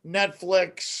Prime,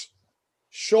 Netflix,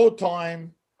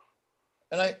 Showtime,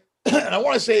 and I and I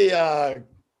want to say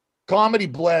Comedy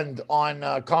Blend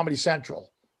on Comedy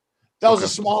Central. That was a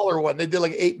smaller one. They did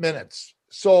like 8 minutes.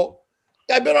 So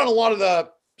I've been on a lot of the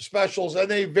specials, and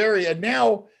they vary. And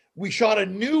now we shot a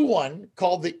new one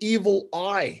called the Evil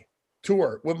Eye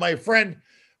Tour with my friend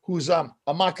who's a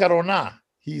Macarona.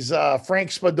 He's Frank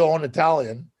Spadone,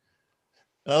 Italian.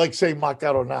 And I like saying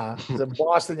Macarona. In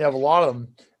Boston, you have a lot of them.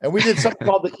 And we did something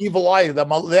called the Evil Eye.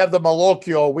 They have the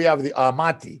Malocchio. We have the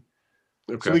Amati.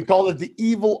 Okay. So we called it the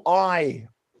Evil Eye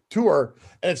Tour.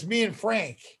 And it's me and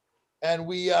Frank. And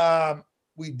we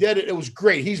did it. It was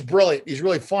great. He's brilliant. He's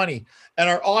really funny. And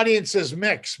our audience is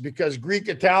mixed because Greek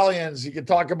Italians, you can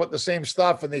talk about the same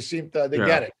stuff and they seem to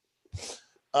get it.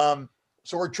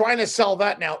 So we're trying to sell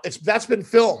that now. That's been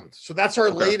filmed. So that's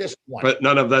our latest one. But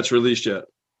none of that's released yet.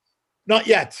 Not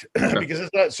yet. Because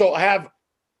so I have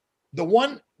the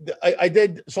one I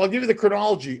did. So I'll give you the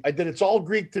chronology. I did It's All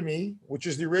Greek to Me, which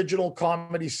is the original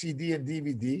comedy CD and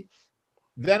DVD.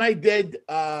 Then I did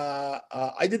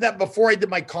that before I did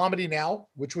my Comedy Now,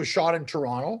 which was shot in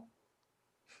Toronto,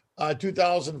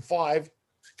 2005.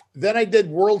 Then I did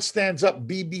World Stands Up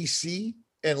BBC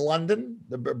in London,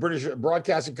 the British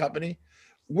broadcasting company,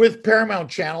 with Paramount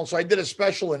Channel. So I did a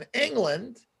special in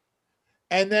England.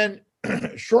 And then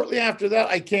shortly after that,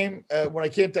 when I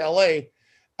came to LA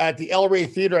at the El Rey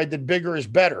Theater, I did Bigger is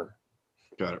Better.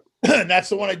 Got it. And that's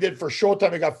the one I did for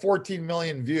Showtime. I got 14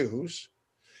 million views.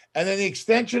 And then the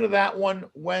extension of that one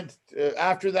went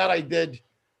after that. I did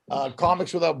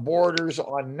Comics Without Borders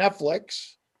on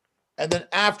Netflix. And then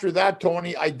after that,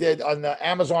 Tony, I did on the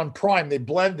Amazon Prime. They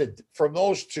blended from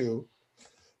those two.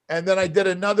 And then I did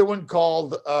another one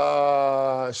called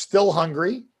Still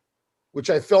Hungry, which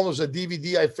I filmed. It was a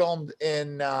DVD I filmed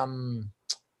in,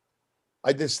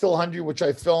 I did Still Hungry, which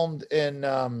I filmed in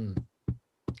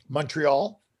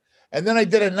Montreal. And then I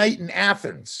did A Night in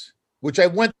Athens, which I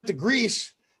went to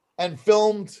Greece and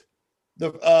filmed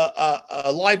the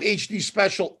a live HD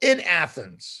special in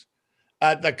Athens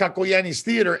at the Kakoyanis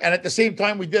Theater. And at the same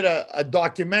time, we did a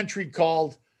documentary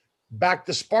called Back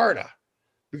to Sparta,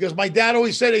 because my dad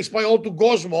always said, "Español tu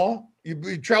Gosmo."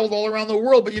 You traveled all around the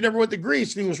world, but you never went to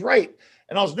Greece. And he was right.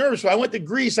 And I was nervous. So I went to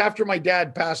Greece after my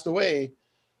dad passed away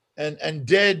and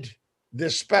did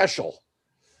this special.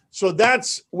 So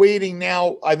that's waiting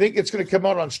now. I think it's going to come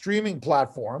out on streaming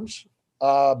platforms.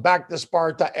 Back to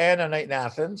Sparta and A Night in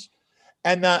Athens.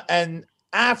 And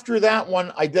after that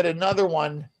one, I did another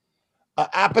one,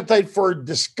 Appetite for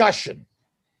Discussion,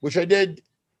 which I did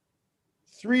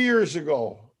 3 years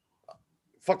ago.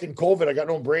 Fucking COVID, I got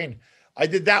no brain. I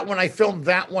did that one. I filmed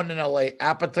that one in LA,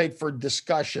 Appetite for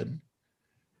Discussion.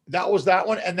 That was that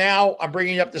one. And now I'm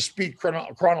bringing you up to speed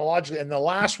chronologically. And the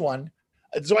last one,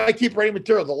 so I keep writing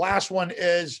material. The last one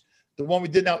is the one we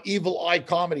did now, Evil Eye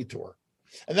Comedy Tour.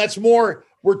 And that's more,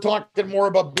 we're talking more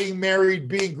about being married,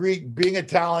 being Greek, being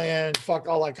Italian, fuck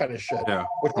all that kind of shit. Yeah.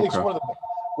 Which I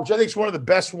think is one of the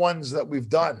best ones that we've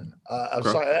done.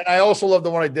 And I also love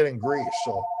the one I did in Greece.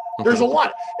 So there's a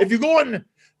lot. If you go on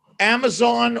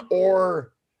Amazon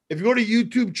or if you go to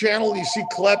YouTube channel, you see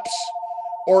clips,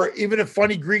 or even at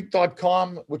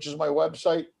funnygreek.com, which is my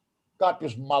website.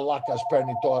 Kapios malakas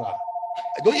pernitora.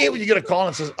 Don't you hate when you get a call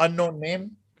and it says unknown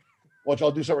name? Watch,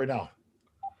 I'll do so right now.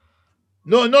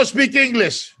 No, speak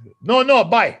English. No,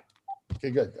 bye.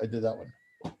 Okay, good. I did that one.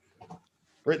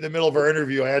 Right in the middle of our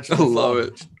interview, I answered the phone. Love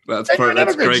it. That's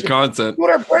great content.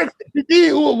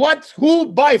 What? Who?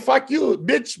 Bye. Fuck you,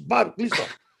 bitch. Bye. Please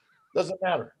don't. Doesn't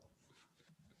matter.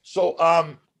 So,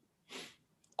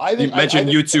 I think you mentioned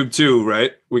YouTube too,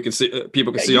 right? We can see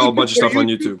people can see all a bunch of stuff on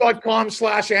YouTube.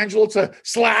 YouTube.com/Angelo to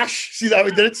slash. See that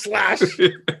we did it slash.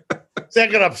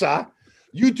 Second up, sir.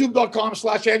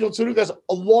 YouTube.com/Angelo Tsaroukas.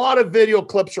 A lot of video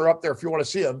clips are up there if you want to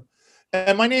see them.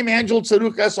 And my name, Angelo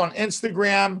Tsaroukas, on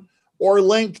Instagram or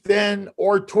LinkedIn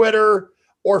or Twitter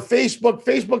or Facebook.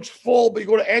 Facebook's full, but you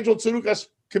go to Angelo Tsaroukas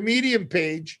comedian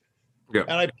page, and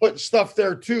I put stuff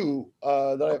there too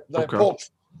that I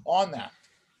post on that.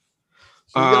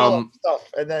 So you get all that Um, stuff,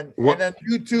 and then what-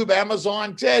 YouTube,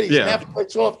 Amazon, Teddy's, Yeah.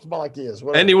 Netflix, off Malachias,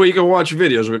 whatever. Anywhere you can watch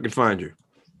videos, we can find you.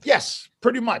 Yes,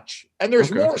 pretty much. And there's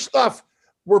Okay. more stuff.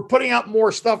 We're putting out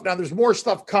more stuff now. There's more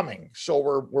stuff coming, so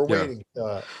we're Yeah. waiting.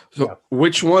 So,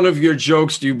 which one of your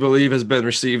jokes do you believe has been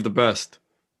received the best?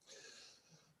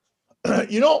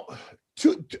 You know,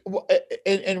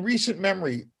 in recent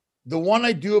memory, the one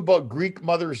I do about Greek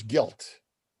mother's guilt,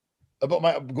 about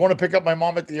my going to pick up my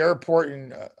mom at the airport,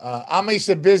 and ama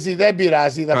se busy de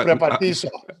birasi da prepatiso.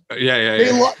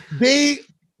 Yeah. They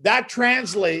that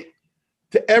translate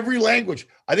to every language.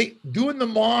 I think doing the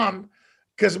mom,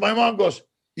 because my mom goes,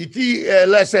 "Iti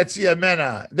les etsia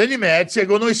mena." Then you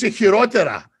go no se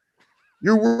chirotera.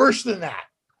 You're worse than that.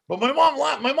 But my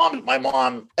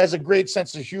mom has a great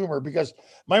sense of humor, because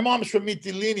my mom's from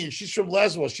Mytilene. She's from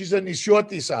Lesbos. She's a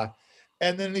Nishotisa.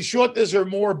 And the Nishotas are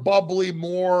more bubbly,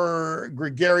 more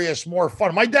gregarious, more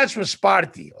fun. My dad's from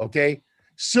Sparti, okay?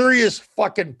 Serious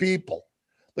fucking people.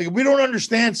 Like, if we don't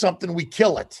understand something, we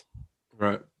kill it.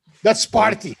 Right. That's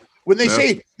Sparti. When they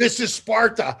say this is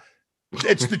Sparta,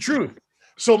 it's the truth.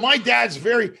 So my dad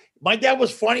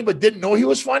was funny, but didn't know he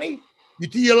was funny.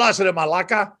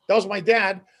 That was my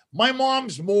dad. My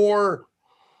mom's more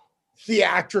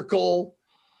theatrical,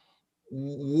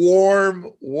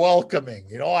 warm, welcoming.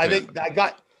 You know, I think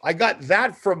I got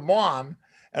that from mom,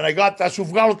 and I got that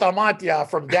sufgalotamatia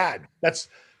from dad. That's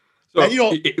so. And, you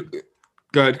know,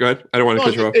 go ahead. I don't want to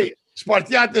cut you off.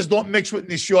 Spartiates don't mix with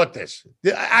Nishotes.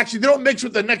 Actually, they don't mix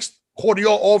with the next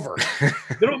Chorio over.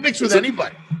 They don't mix with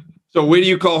anybody. So where do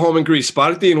you call home in Greece?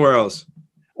 Sparti, and where else?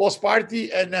 Well, Sparti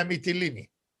and Mytilene.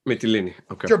 Mytilene.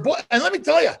 Okay. And let me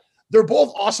tell you, they're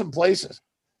both awesome places.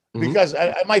 Because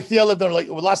my Thea lived there. Like,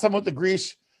 last time I went to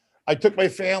Greece, I took my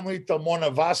family to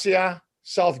Monavasia,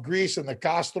 South Greece, and the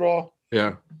Castro.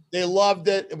 Yeah. They loved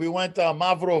it. We went to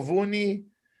Mavrovouni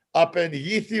up in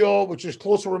Yithio, which is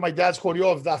closer where my dad's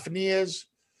Chorio of Daphne is.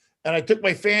 And I took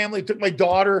my family, took my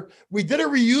daughter. We did a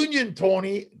reunion,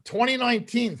 Tony,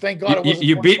 2019. Thank God it wasn't.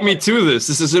 You beat me to this.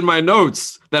 This is in my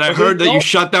notes that I heard that you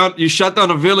shut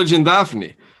down a village in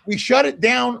Daphne. We shut it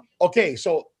down. Okay,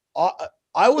 so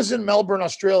I was in Melbourne,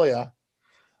 Australia.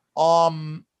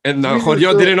 And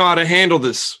Chorio didn't know how to handle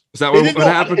this. Is that what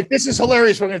happened? This is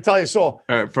hilarious. What I'm going to tell you. So, all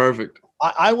right, perfect.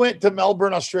 I went to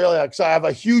Melbourne, Australia, because I have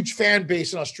a huge fan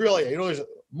base in Australia. You know, there's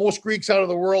most Greeks out of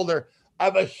the world there. I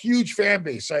have a huge fan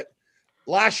base.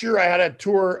 Last year, I had a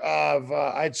tour of,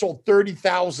 I had sold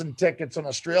 30,000 tickets in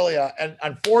Australia. And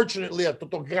unfortunately,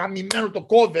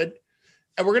 COVID,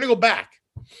 and we're going to go back.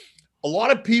 A lot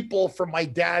of people from my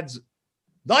dad's,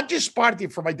 not just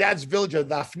Sparti, from my dad's village of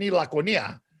Daphne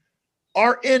Laconia,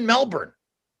 are in Melbourne.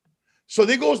 So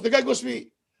the guy goes to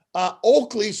me,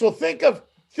 Oakley. So think of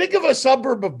a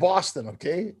suburb of Boston,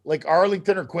 okay? Like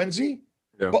Arlington or Quincy,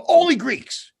 but only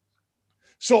Greeks.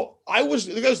 So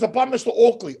the guy's the promise to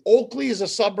Oakley. Oakley is a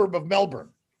suburb of Melbourne.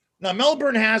 Now,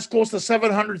 Melbourne has close to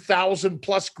 700,000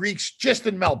 plus Greeks just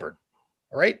in Melbourne.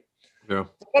 All right? Yeah.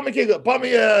 Buy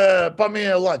me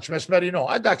a lunch, Miss Merino.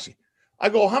 I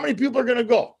go, how many people are going to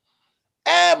go?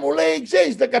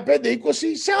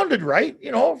 Sounded right,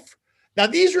 you know. Now,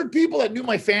 these are people that knew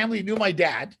my family, knew my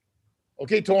dad.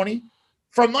 Okay, Tony,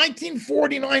 from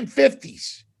 1949,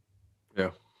 50s. Yeah.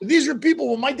 These are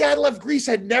people when my dad left Greece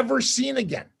had never seen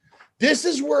again. This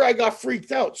is where I got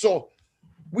freaked out. So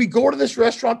we go to this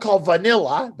restaurant called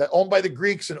Vanilla, that owned by the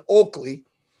Greeks in Oakley.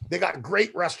 They got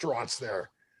great restaurants there.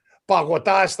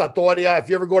 Pagota, Statoria. If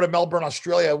you ever go to Melbourne,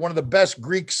 Australia, one of the best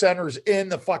Greek centers in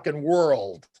the fucking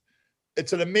world.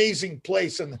 It's an amazing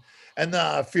place. And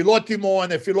the Philotimo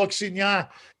and the Philoxenia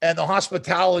and the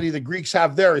hospitality the Greeks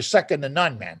have there is second to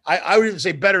none, man. I would even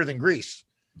say better than Greece.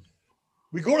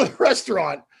 We go to the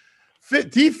restaurant,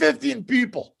 T15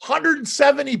 people,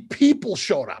 170 people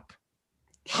showed up.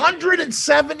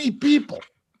 170 people.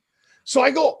 So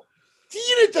I go,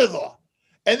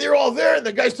 and they're all there. And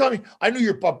the guy's telling me, I knew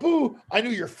your papu. I knew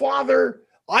your father.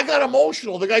 I got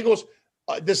emotional. The guy goes,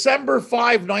 December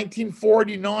 5,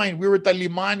 1949, we were at the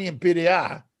Limani in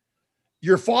Pirea.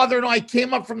 Your father and I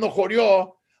came up from the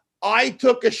Chorio. I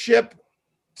took a ship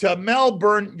to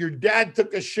Melbourne. Your dad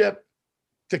took a ship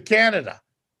to Canada.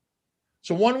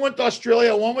 So one went to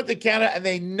Australia, one went to Canada, and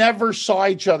they never saw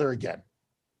each other again.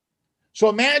 So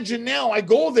imagine now I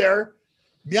go there.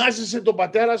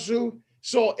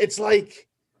 So it's like,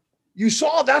 you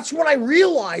saw, that's when I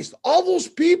realized all those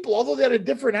people, although they had a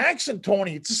different accent,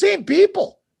 Tony, it's the same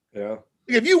people. Yeah.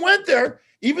 If you went there,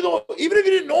 even if you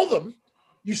didn't know them,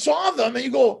 you saw them and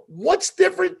you go, what's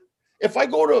different if I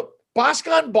go to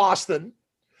Pasca in Boston,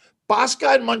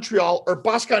 Pasca in Montreal, or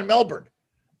Pasca in Melbourne?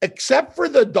 Except for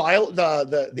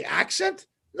the accent,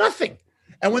 nothing.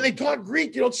 And when they talk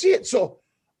Greek, you don't see it. So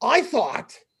I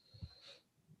thought,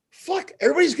 fuck,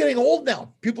 everybody's getting old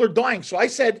now. People are dying. So I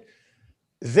said,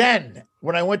 then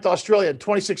when I went to Australia in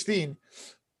 2016,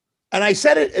 and I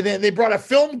said it, and then they brought a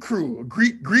film crew,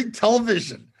 Greek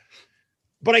television.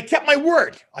 But I kept my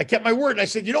word. And I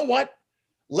said, you know what?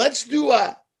 Let's do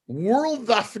a World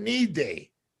Daphne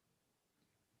Day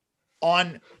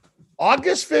on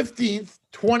August 15th,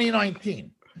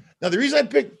 2019. Now, the reason I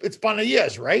picked, it's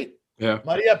Panayas, right? Yeah.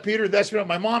 Maria, Peter, Despina,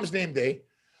 my mom's name day.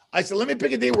 I said, let me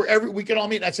pick a day where we can all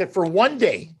meet. And I said, for one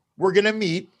day, we're going to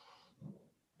meet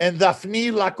in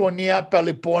Daphne, Laconia,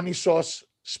 Peloponnesos,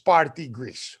 Sparti,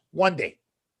 Greece. One day.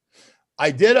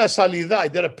 I did a salida. I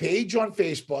did a page on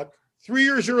Facebook 3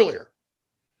 years earlier.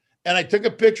 And I took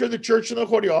a picture of the church in the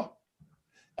Choreo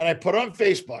and I put it on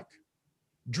Facebook.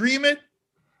 Dream it,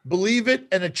 believe it,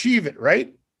 and achieve it,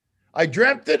 right? I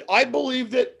dreamt it. I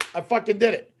believed it. I fucking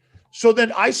did it. So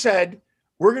then I said,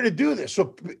 we're going to do this.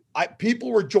 So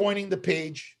people were joining the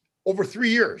page over 3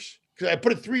 years because I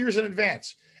put it 3 years in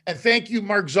advance. And thank you,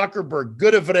 Mark Zuckerberg,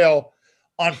 good Avril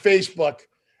on Facebook.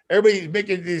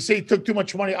 Everybody they say he took too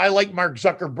much money. I like Mark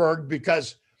Zuckerberg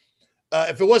because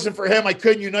if it wasn't for him, I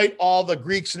couldn't unite all the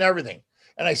Greeks and everything.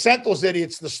 And I sent those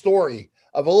idiots the story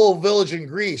of a little village in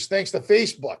Greece, thanks to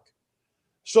Facebook.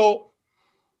 So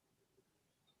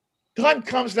time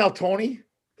comes now, Tony.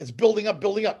 It's building up.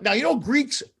 Now, you know,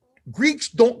 Greeks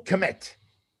don't commit.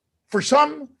 For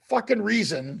some fucking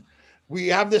reason, we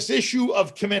have this issue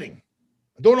of committing.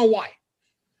 I don't know why.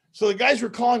 So the guys were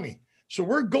calling me. So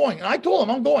we're going. And I told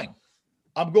them, I'm going.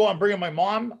 I'm bringing my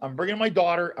mom. I'm bringing my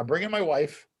daughter. I'm bringing my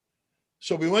wife.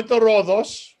 So we went to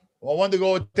Rhodos. Well, I wanted to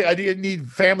go. I didn't need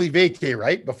family vacay,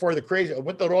 right? Before the crazy. I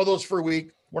went to Rhodos for a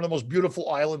week. One of the most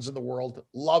beautiful islands in the world.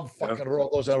 Love fucking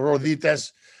Rhodos and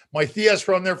Rhodites. My tia's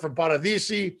from there, from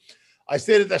Paradisi. I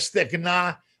stayed at the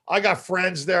Stekna. I got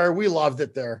friends there. We loved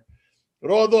it there.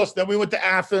 Rhodos. Then we went to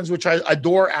Athens, which I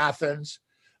adore Athens.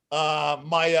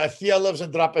 My tia lives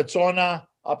in Drapetsona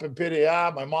up in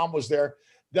Piraeus. My mom was there.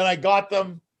 Then I got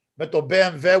them. Meto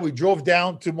BMW. We drove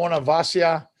down to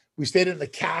Monavasia. We stayed in the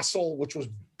castle, which was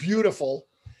beautiful.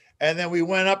 And then we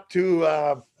went up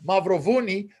to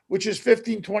Mavrovuni, which is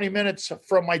 15, 20 minutes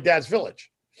from my dad's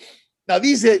village. Now,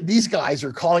 these guys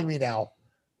are calling me now,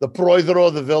 the proidro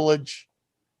of the village.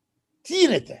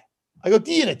 Tienete. I go,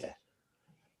 Tienete.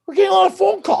 We're getting a lot of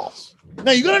phone calls.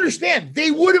 Now, you got to understand,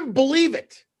 they wouldn't believe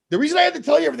it. The reason I had to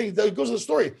tell you everything that goes to the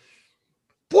story.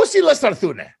 Pusi la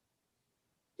startune.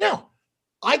 Now,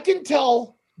 I can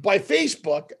tell by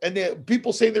Facebook and the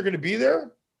people saying they're going to be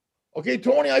there. Okay,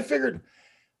 Tony, I figured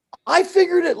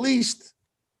at least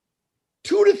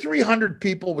 200 to 300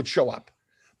 people would show up.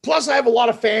 Plus, I have a lot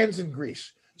of fans in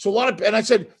Greece. So and I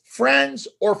said friends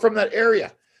or from that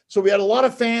area. So we had a lot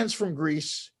of fans from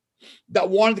Greece that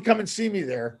wanted to come and see me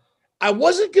there. I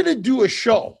wasn't going to do a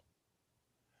show.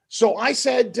 So I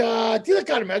said, I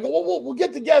go, well, we'll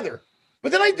get together.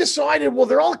 But then I decided, well,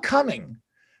 they're all coming.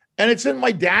 And it's in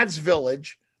my dad's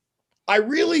village. I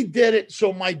really did it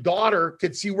so my daughter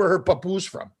could see where her papu's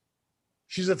from.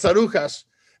 She's at Tsarukas.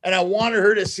 And I wanted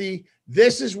her to see,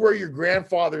 this is where your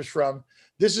grandfather's from.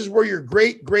 This is where your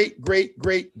great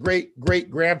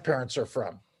grandparents are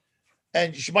from.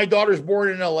 And my daughter's born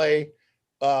in LA.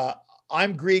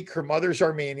 I'm Greek. Her mother's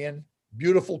Armenian.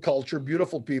 Beautiful culture,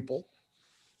 beautiful people.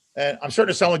 And I'm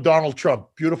starting to sound like Donald Trump.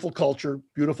 Beautiful culture,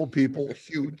 beautiful people,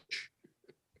 huge.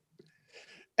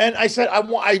 And I said,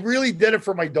 I really did it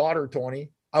for my daughter, Tony.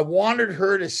 I wanted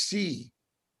her to see.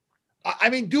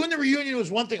 I mean, doing the reunion was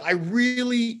one thing.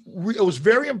 It was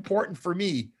very important for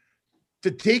me to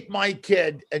take my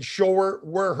kid and show her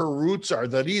where her roots are,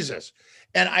 the raíces.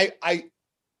 And I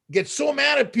get so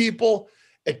mad at people,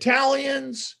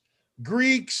 Italians,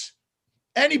 Greeks,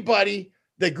 anybody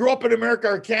that grew up in America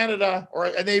or Canada,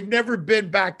 and they've never been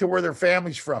back to where their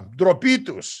family's from.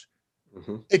 Dropitus.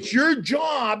 Mm-hmm. It's your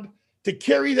job to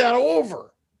carry that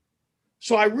over.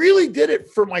 So I really did it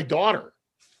for my daughter.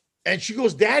 And she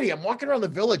goes, Daddy, I'm walking around the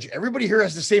village. Everybody here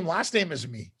has the same last name as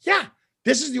me. Yeah,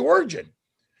 this is the origin.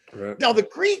 Right. Now, the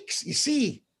Greeks, you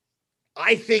see,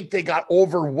 I think they got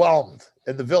overwhelmed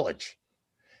in the village.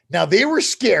 Now, they were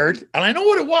scared, and I know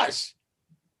what it was.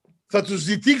 I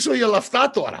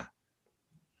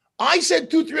said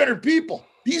 200-300 people.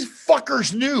 These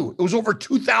fuckers knew it was over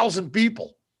 2,000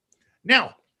 people.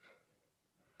 Now,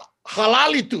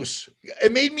 halalitus,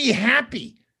 it made me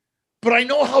happy. But I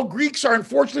know how Greeks are.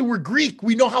 Unfortunately, we're Greek.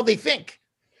 We know how they think.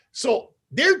 So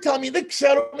they're telling me, they're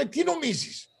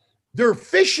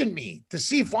fishing me to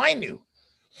see if I knew.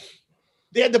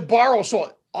 They had to borrow.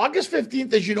 So August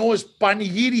 15th, as you know, is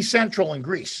Panigiri Central in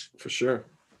Greece. For sure.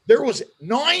 There was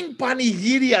 9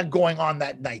 panigiria going on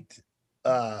that night,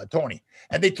 Tony.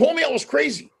 And they told me I was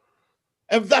crazy.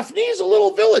 And Daphne is a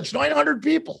little village, 900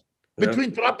 people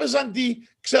between Trapezandi,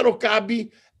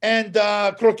 Xerocabi, and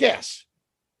Croques.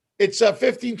 It's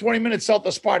 15, 20 minutes south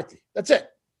of Sparti. That's it.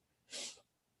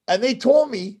 And they told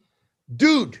me,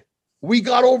 dude, we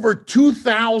got over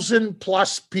 2,000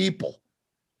 plus people.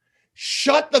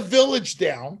 Shut the village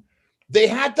down. They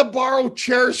had to borrow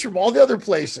chairs from all the other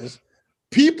places.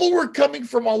 People were coming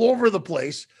from all over the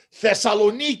place.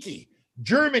 Thessaloniki,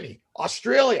 Germany,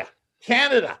 Australia,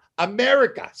 Canada,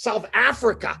 America, South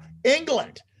Africa,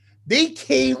 England. They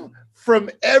came from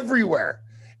everywhere.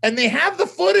 And they have the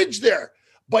footage there.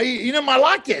 But,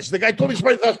 Malaques, the guy told me,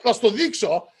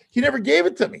 he never gave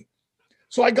it to me.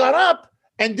 So I got up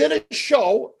and did a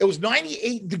show. It was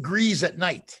 98 degrees at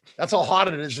night. That's how hot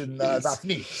it is in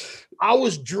Daphne. I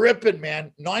was dripping,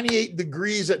 man. 98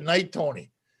 degrees at night, Tony.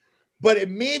 But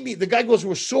it made me, the guy goes,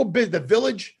 we're so big, the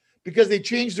village, because they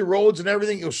changed the roads and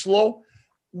everything, it was slow.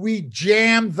 We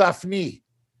jammed Daphne.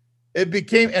 It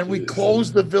became, and we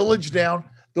closed the village down.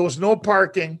 There was no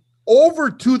parking.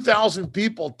 Over 2,000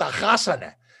 people,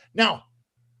 Tajasane. Now,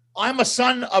 I'm a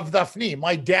son of Daphne.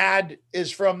 My dad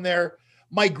is from there.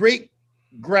 My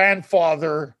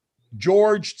great-grandfather,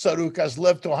 George Tsaroukas,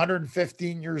 lived to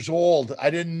 115 years old. I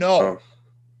didn't know.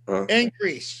 In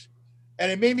Greece. And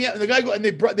it made me, the guy go, and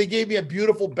they gave me a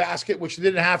beautiful basket, which they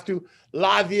didn't have to.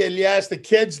 La Vieillesse, the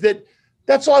kids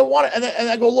that's all I wanted. And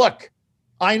I go, look,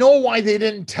 I know why they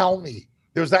didn't tell me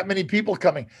there's that many people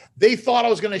coming. They thought I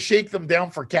was going to shake them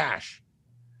down for cash.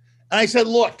 And I said,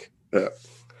 look,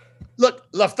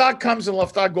 Lafta comes and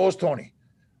Lafta goes, Tony.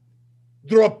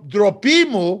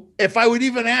 Dropimu, if I would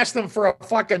even ask them for a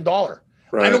fucking dollar.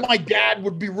 Right. I know my dad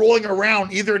would be rolling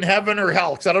around either in heaven or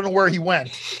hell, because I don't know where he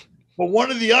went. But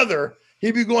one or the other,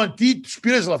 he'd be going,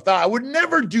 I would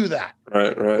never do that.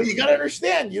 Right. But you got to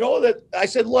understand, that I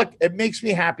said, look, it makes me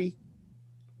happy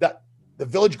that the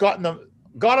village got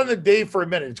on the day for a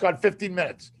minute. It's got 15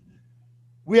 minutes.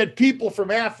 We had people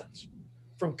from Athens,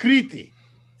 from Crete,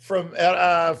 from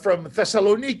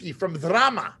Thessaloniki, from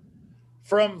Drama,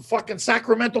 from fucking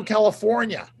Sacramento,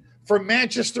 California, from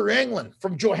Manchester, England,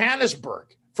 from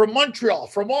Johannesburg, from Montreal,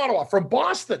 from Ottawa, from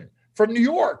Boston, from New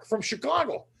York, from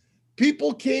Chicago.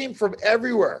 People came from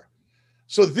everywhere.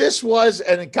 So this was,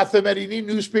 and the Kathamerini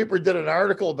newspaper did an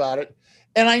article about it.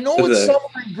 And I know it's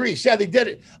somewhere in Greece. Yeah, they did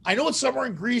it. I know it's somewhere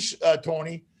in Greece,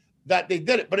 Tony, that they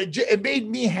did it. But it made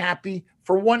me happy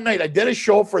for one night. I did a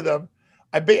show for them.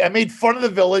 I made fun of the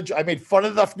village. I made fun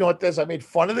of the Afnotes. I made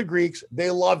fun of the Greeks. They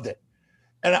loved it.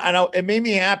 And it made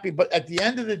me happy. But at the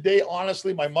end of the day,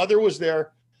 honestly, my mother was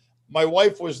there. My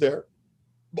wife was there.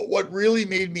 But what really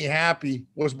made me happy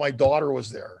was my daughter was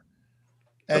there.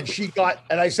 And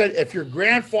and I said, if your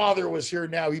grandfather was here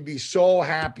now, he'd be so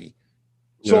happy.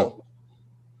 So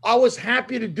I was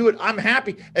happy to do it. I'm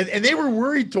happy. And they were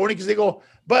worried, Tony, because they go,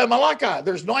 but Malaka,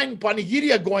 there's 9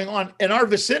 panigiria going on in our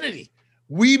vicinity.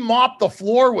 We mopped the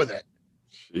floor with it.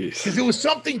 Because it was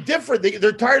something different.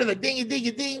 They're tired of the ding, ding,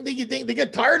 ding, ding, ding. They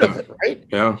get tired of it, right?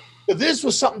 Yeah. So this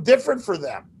was something different for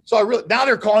them. So now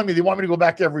they're calling me. They want me to go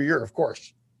back every year, of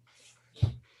course.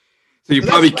 So you're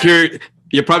probably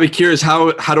curious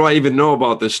how do I even know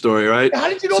about this story, right? How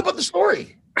did you know about the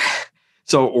story?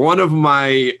 So one of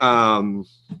my on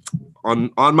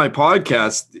my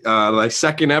podcast, my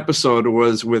second episode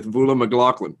was with Vula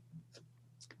McLaughlin.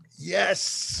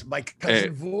 Yes, my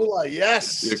cousin Vula.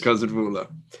 Yes, your cousin Vula.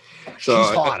 So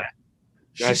she's hot.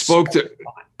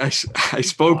 I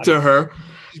spoke to her,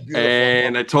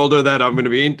 and I told her that I'm going to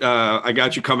be. I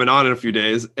got you coming on in a few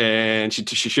days, and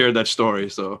she shared that story.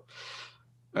 So,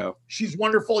 she's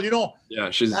wonderful.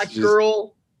 Yeah, she's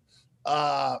girl.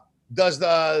 Does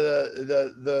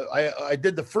I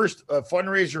did the first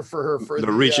fundraiser for her for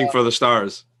the Reaching for the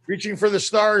Stars. Reaching for the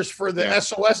Stars for the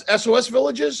SOS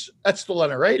villages. That's the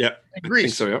letter, right? Yeah, in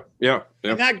Greece. I think so. Yeah.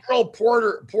 And that girl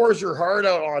pours her heart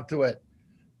out onto it,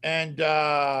 and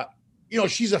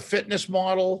she's a fitness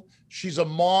model. She's a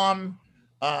mom,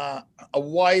 a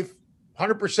wife,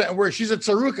 100%. Where she's at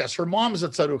Tsaroukas. Her mom is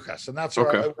at Tsaroukas, and that's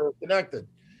where we're connected.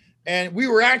 And we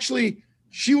were actually.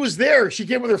 She was there. She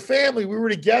came with her family. We were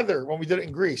together when we did it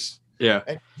in Greece. Yeah.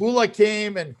 And Vula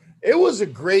came, and it was a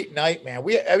great night, man.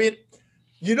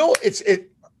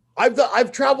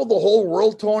 I've traveled the whole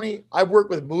world, Tony. I've worked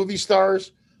with movie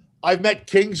stars. I've met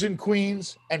kings and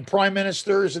queens and prime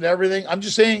ministers and everything. I'm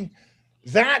just saying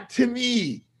that to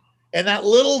me, and that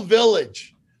little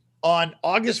village on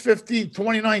August 15th,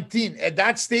 2019, and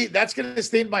that's going to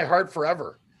stay in my heart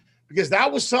forever, because that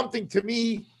was something to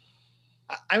me.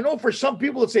 I know for some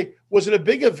people that say, was it a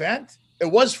big event?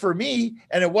 It was for me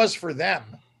and it was for them.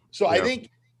 So I Yeah. think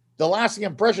the lasting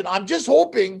impression, I'm just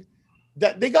hoping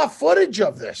that they got footage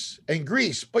of this in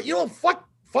Greece. But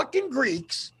fucking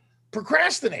Greeks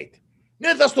procrastinate.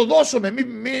 Ne, that's the loss of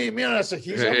me, that's a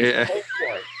Yeah.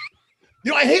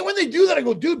 You know, I hate when they do that. I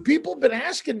go, dude, people have been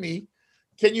asking me,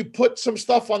 can you put some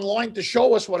stuff online to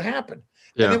show us what happened?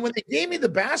 Yeah. And then when they gave me the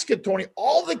basket, Tony,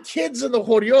 all the kids in the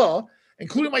Horia,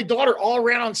 including my daughter, all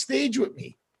ran on stage with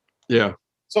me. Yeah.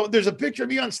 So there's a picture of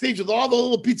me on stage with all the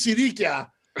little pizzerica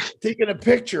taking a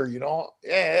picture, you know.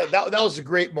 Yeah, that was a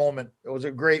great moment. It was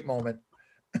a great moment.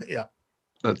 Yeah.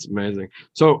 That's amazing.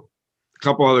 So a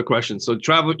couple other questions. So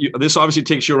travel, this obviously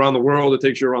takes you around the world. It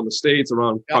takes you around the States,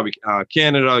 around probably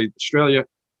Canada, Australia.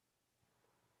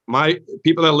 My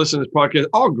people that listen to this podcast,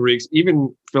 all Greeks,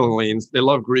 even Philippines, they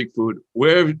love Greek food.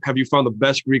 Where have you found the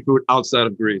best Greek food outside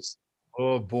of Greece?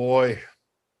 Oh boy,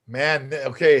 man.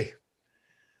 Okay.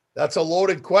 That's a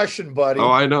loaded question, buddy.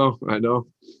 Oh, I know.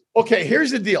 Okay,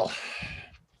 here's the deal.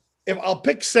 If I'll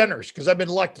pick centers, because I've been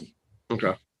lucky.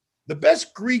 Okay. The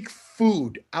best Greek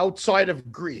food outside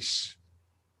of Greece,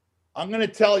 I'm going to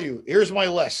tell you, here's my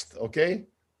list, okay?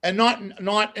 And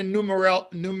not in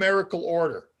numerical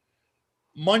order.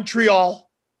 Montreal,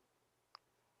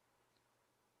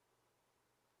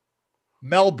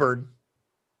 Melbourne,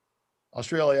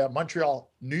 Australia,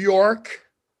 Montreal, New York,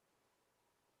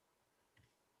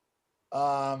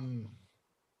 hold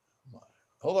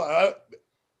on,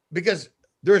 because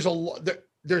there's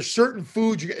there's certain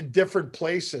foods you get in different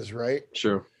places, right?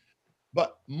 Sure.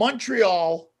 But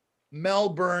Montreal,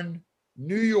 Melbourne,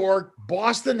 New York,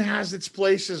 Boston has its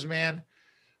places, man.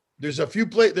 There's a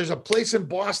place in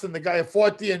Boston, the guy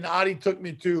Forti and Adi took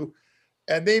me to,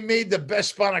 and they made the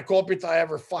best spanakopita I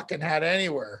ever fucking had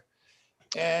anywhere.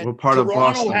 And what part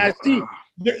Toronto of Boston?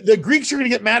 The Greeks are going to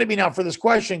get mad at me now for this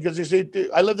question because they say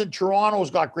I lived in Toronto's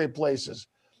got great places,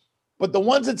 but the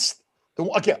ones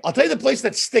okay, I'll tell you the place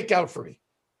that stick out for me.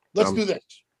 Let's do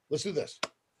this.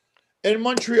 In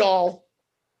Montreal,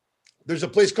 there's a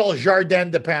place called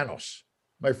Jardin de Panos.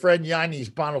 My friend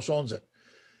Yannis Panos owns it.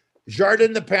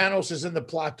 Jardin de Panos is in the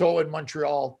plateau in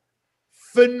Montreal.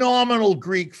 Phenomenal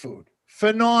Greek food.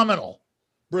 Phenomenal.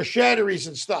 Bruschetteries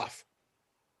and stuff.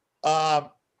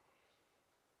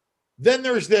 Then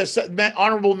there's this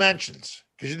honorable mentions,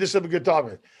 because this is a good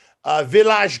topic.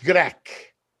 Village Grec,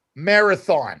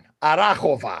 Marathon,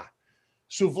 Arachova,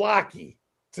 Souvlaki,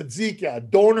 Tzatziki,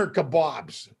 Doner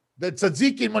Kebabs. The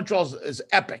tzatziki in Montreal is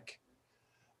epic.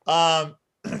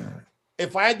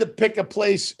 If I had to pick a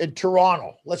place in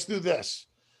Toronto, let's do this.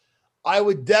 I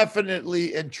would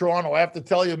definitely, in Toronto, I have to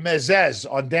tell you, Mezes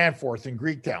on Danforth in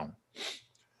Greektown.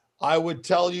 I would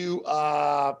tell you,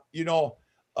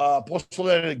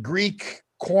 Greek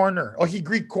Corner.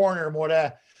 Greek Corner,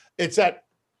 more. It's at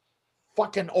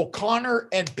fucking O'Connor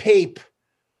and Pape.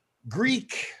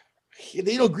 Greek.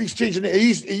 Greeks changing it.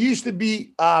 It used to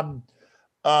be not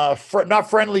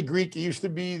Friendly Greek. It used to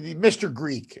be the Mr.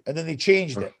 Greek, and then they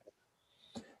changed it.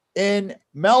 In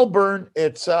Melbourne,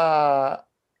 it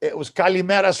was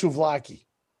Kalimera Souvlaki,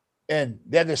 and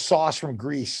they had this sauce from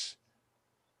Greece.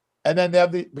 And then they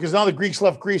have because now the Greeks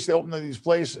left Greece, they opened these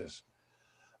places.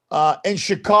 In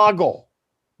Chicago,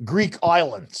 Greek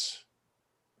Islands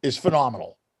is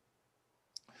phenomenal.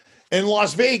 In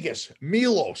Las Vegas,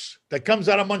 Milos, that comes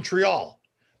out of Montreal,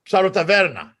 Psaro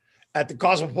Taverna at the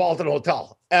Cosmopolitan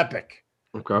Hotel, epic.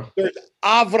 Okay. There's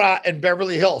Avra in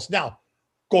Beverly Hills. Now,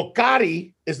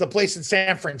 Kokari is the place in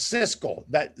San Francisco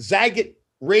that Zagat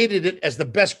rated it as the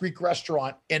best Greek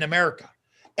restaurant in America.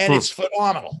 And it's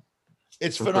phenomenal.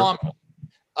 It's phenomenal.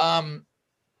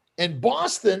 In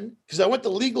Boston, because I went to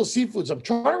Legal Seafoods, I'm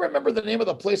trying to remember the name of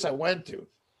the place I went to.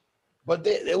 But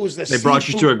it was the They brought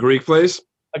you to a Greek place?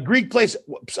 A Greek place,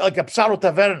 like a Psaro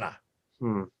Taverna.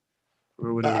 I'm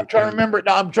trying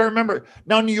to remember.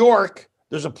 Now, New York,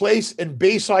 there's a place in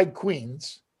Bayside,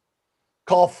 Queens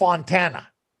called Fontana.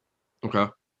 Okay.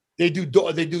 They do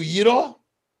gyro,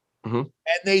 and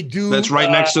they do. That's right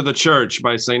next to the church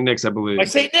by St. Nick's, I believe. By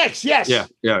St. Nick's, yes.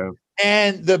 Yeah.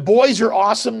 And the boys are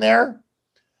awesome there.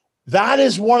 That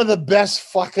is one of the best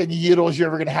fucking gyros you're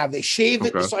ever going to have. They shave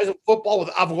it the size of football with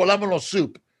avgolemono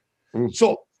soup.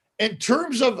 So in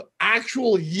terms of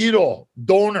actual gyro,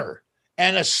 doner,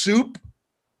 and a soup,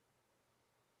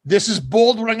 this is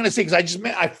bold what I'm going to say because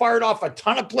I fired off a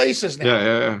ton of places now.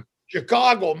 Yeah.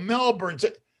 Chicago, Melbourne.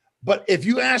 But if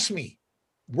you ask me,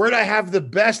 where'd I have the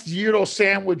best gyro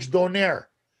sandwich doner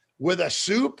with a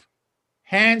soup?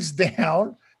 Hands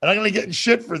down. And I'm going to get in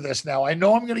shit for this now. I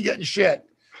know I'm going to get in shit.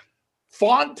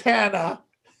 Fontana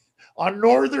on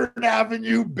Northern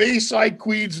Avenue, Bayside,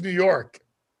 Queens, New York.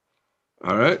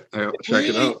 All right. I'll check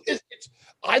it out.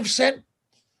 I've sent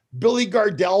Billy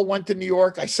Gardell went to New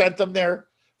York. I sent them there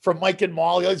from Mike and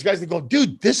Molly. All these guys, they go,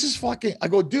 dude, this is fucking. I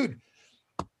go, dude,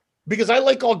 because I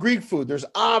like all Greek food. There's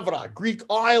Avra, Greek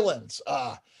islands.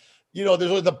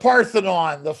 There's the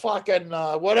Parthenon, the fucking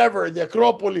whatever, the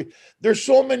Acropolis. There's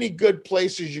so many good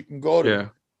places you can go to. Yeah.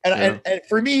 And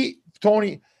for me,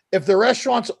 Tony, if the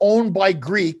restaurant's owned by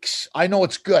Greeks, I know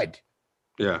it's good.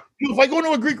 Yeah. If I go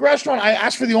to a Greek restaurant, I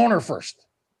ask for the owner first.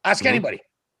 Ask anybody.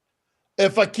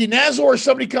 If a Kinezo or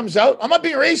somebody comes out, I'm not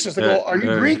being racist. I go, are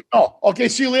you Greek? No. Okay,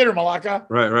 see you later, Malaka.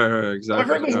 Right. Exactly. My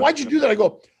friend goes, why'd you do that? I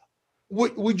go,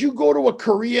 would you go to a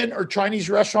Korean or Chinese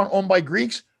restaurant owned by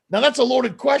Greeks? Now, that's a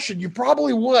loaded question. You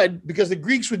probably would, because the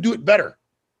Greeks would do it better.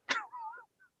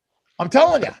 I'm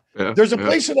telling you. Yeah, there's a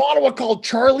place in Ottawa called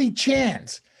Charlie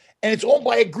Chan's, and it's owned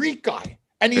by a Greek guy,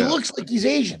 and he looks like he's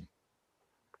Asian.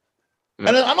 Yeah.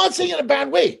 And I'm not saying it in a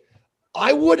bad way.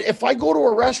 I would, if I go to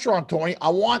a restaurant, Tony, I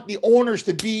want the owners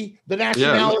to be the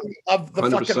nationality of the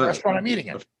 100%. Fucking restaurant I'm eating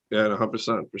at. Yeah,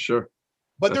 100%, for sure.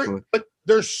 But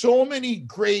there's so many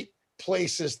great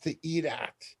places to eat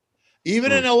at.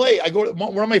 Even in LA, I go to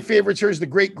one of my favorites here is the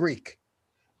Great Greek.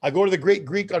 I go to the Great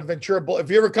Greek on Ventura Boulevard.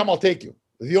 If you ever come, I'll take you.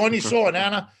 The Oniso and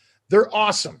Anna, they're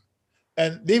awesome.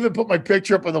 And they even put my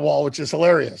picture up on the wall, which is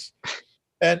hilarious.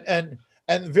 And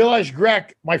Village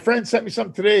Grec, my friend sent me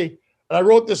something today, and I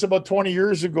wrote this about 20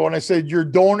 years ago, and I said, your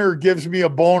donor gives me a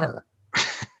boner.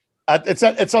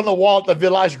 It's on the wall at the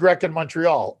Village Grec in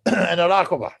Montreal and at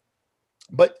Aqaba.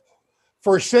 But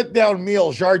for a sit-down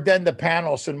meal, Jardin de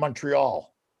Panos in Montreal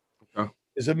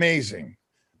is amazing.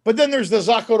 But then there's the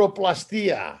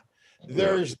Zacharoplastia.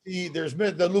 There's the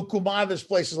Lucumadas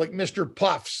places like Mr.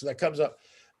 Puffs that comes up.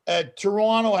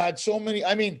 Toronto had so many.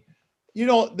 I mean, they've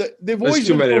always there's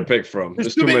too many to pick from.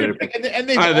 There's too many to pick. And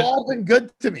they've all been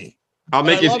good to me. I'll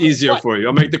make it easier for you.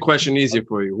 I'll make the question easier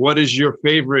for you. What is your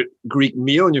favorite Greek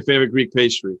meal and your favorite Greek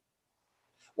pastry?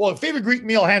 Well, favorite Greek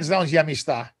meal, hands down, is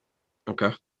Yemista.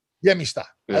 Okay. Yemista.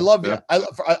 Yeah, I love it.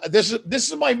 This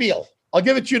is my meal. I'll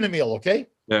give it to you in a meal, okay?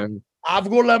 Yeah.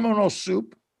 Avgolemono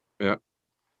soup. Yeah.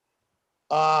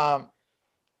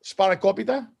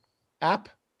 Spanakopita app.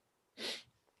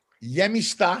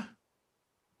 Yemista,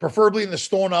 preferably in the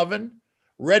stone oven.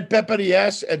 Red pepper,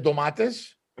 yes, and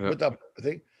tomates with the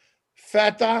thing.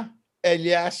 Feta,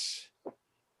 yes.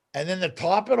 And then to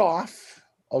top it off,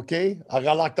 okay,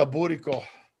 agalacta burico.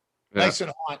 Nice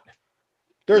and hot.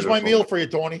 There's my meal for you,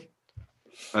 Tony.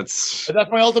 That's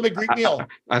my ultimate Greek meal.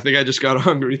 I think I just got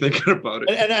hungry thinking about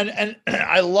it. And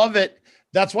I love it.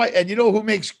 That's why. And you know who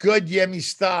makes good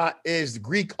Yemista is the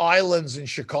Greek Islands in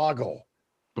Chicago.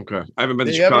 Okay. I haven't been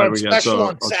to Chicago yet, so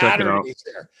I'll check it out.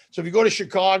 There. So if you go to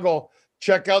Chicago,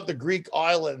 check out the Greek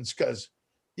Islands because,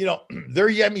 they're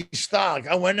Yemista.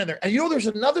 I went in there. And there's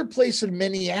another place in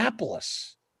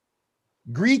Minneapolis.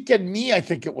 Greek and Me, I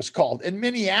think it was called, in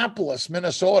Minneapolis,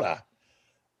 Minnesota.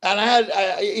 And I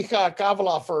had Ika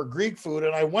Kavala for Greek food,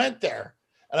 and I went there.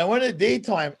 And I went at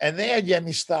daytime, and they had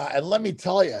Yemista, and let me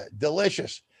tell you,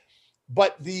 delicious.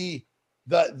 But the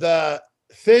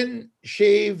thin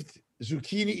shaved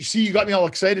zucchini, see, you got me all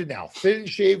excited now. Thin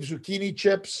shaved zucchini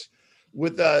chips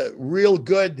with a real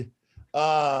good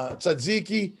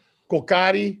tzatziki,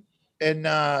 kokari in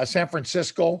San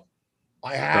Francisco.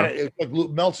 I had it. It like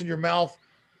melts in your mouth.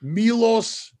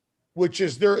 Milos, which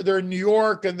is they're in New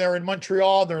York and they're in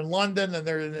Montreal, they're in London, and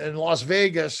they're in Las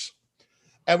Vegas.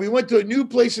 And we went to a new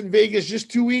place in Vegas just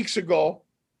 2 weeks ago,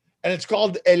 and it's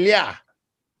called Elia,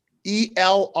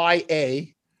 Elia.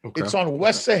 Okay. It's on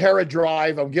West Sahara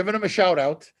Drive. I'm giving him a shout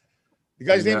out. The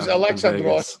guy's name is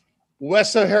Alexandros.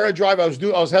 West Sahara Drive. I was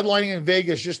headlining in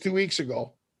Vegas just 2 weeks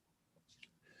ago,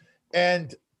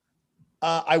 and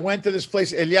I went to this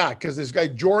place Elia because this guy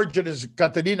George and his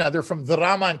Katerina, they're from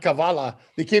Drama and Kavala.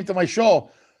 They came to my show,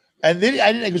 and then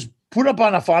it was put up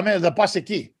on a fame the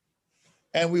Paseki.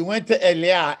 And we went to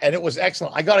Elia, and it was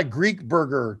excellent. I got a Greek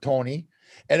burger, Tony,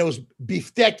 and it was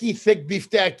beefsteaky, thick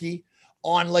beefsteaky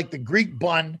on like the Greek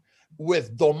bun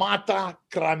with domata,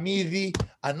 kramidi,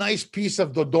 a nice piece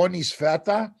of Dodoni's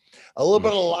feta, a little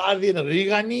bit of ladi and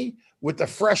rigani with the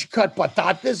fresh cut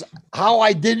patatas. How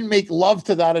I didn't make love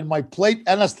to that in my plate,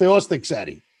 anasteostic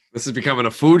Eddie. This is becoming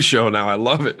a food show now. I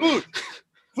love it.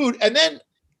 Food. And then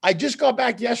I just got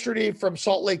back yesterday from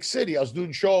Salt Lake City. I was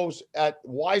doing shows at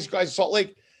Wise Guys Salt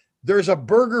Lake. There's a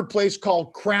burger place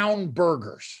called Crown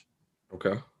Burgers.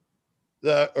 Okay.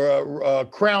 The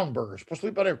Crown Burgers. Supposed to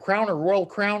be better, Crown or Royal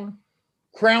Crown?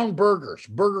 Crown Burgers.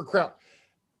 Burger Crown.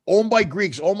 Owned by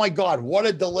Greeks. Oh my God. What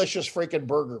a delicious freaking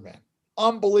burger, man.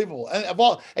 Unbelievable.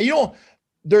 And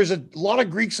there's a lot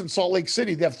of Greeks in Salt Lake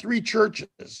City. They have 3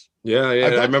 churches. Yeah, yeah.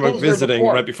 I've I done remember shows there visiting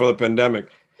before. right before the pandemic.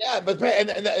 Yeah, but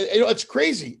it's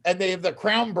crazy. And they have the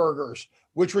Crown Burgers,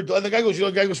 which were. And the guy goes,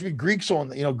 the guy goes, Greeks own,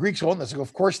 Greeks own this. I go,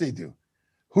 of course they do.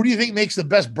 Who do you think makes the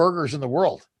best burgers in the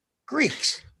world?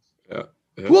 Greeks. Yeah,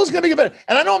 yeah. Who else is gonna make it better?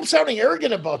 And I know I'm sounding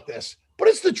arrogant about this, but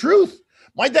it's the truth.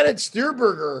 My dad had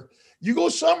Steerburger. You go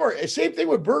somewhere, same thing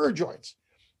with burger joints.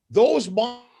 Those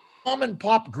mom and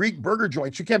pop Greek burger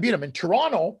joints, you can't beat them. In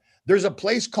Toronto, there's a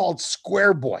place called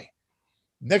Square Boy.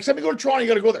 Next time you go to Toronto, you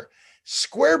got to go there.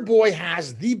 Square Boy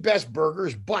has the best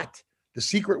burgers, but the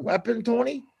secret weapon,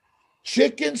 Tony,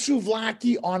 chicken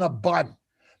souvlaki on a bun,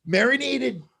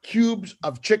 marinated cubes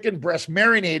of chicken breast,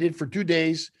 marinated for 2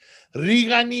 days,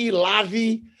 rigani,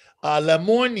 lavi,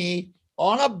 lemoni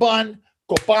on a bun,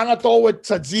 copanato with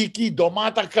tzatziki,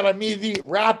 domata caramidi,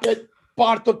 wrap it,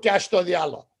 parto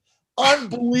castodialo.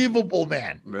 Unbelievable,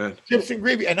 man. Chips and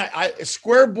gravy. And I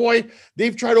Square Boy,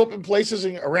 they've tried to open places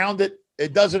around it.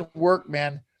 It doesn't work,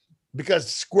 man,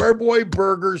 because Square Boy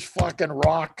burgers fucking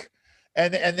rock.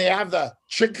 And they have the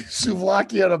chicken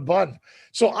souvlaki on a bun.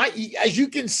 So as you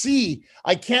can see,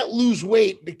 I can't lose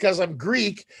weight because I'm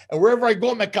Greek, and wherever I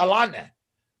go, mekalane.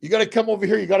 You got to come over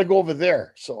here. You got to go over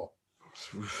there. So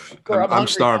I'm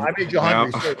starving. I made you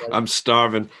hungry. I'm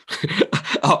starving.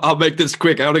 I'll make this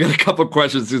quick. I only got a couple of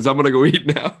questions because I'm gonna go eat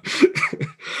now.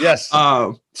 Yes.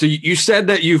 So you said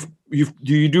that do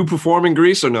you do perform in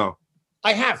Greece or no?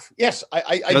 I have. Yes,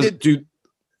 I did.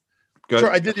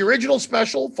 Sure, I did the original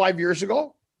special 5 years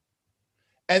ago.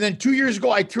 And then 2 years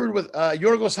ago, I toured with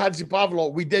Yorgos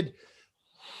Hadjipavlou. We did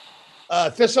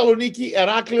Thessaloniki,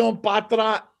 Heraklion,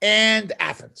 Patra, and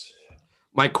Athens.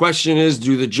 My question is,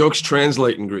 do the jokes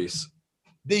translate in Greece?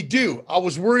 They do. I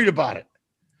was worried about it.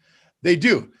 They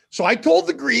do. So I told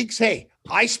the Greeks, hey,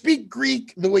 I speak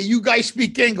Greek the way you guys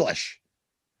speak English.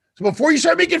 So before you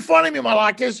start making fun of me,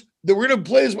 Malakas, they were going to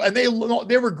play this, and they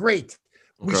were great.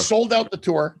 Okay. We sold out the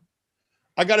tour.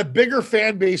 I got a bigger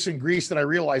fan base in Greece than I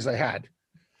realized I had.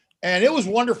 And it was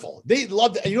wonderful. They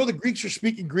loved it. And the Greeks are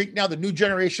speaking Greek now. The new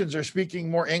generations are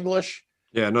speaking more English.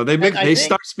 Yeah, no, they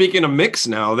start speaking a mix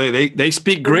now. They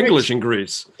speak Gringlish in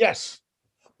Greece. Yes.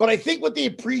 But I think what they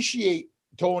appreciate,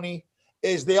 Tony,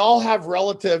 is they all have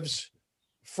relatives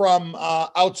from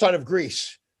outside of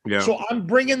Greece. Yeah. So I'm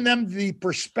bringing them the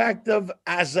perspective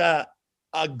as a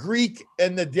Greek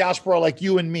in the diaspora like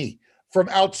you and me from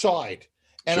outside.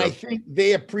 And sure. I think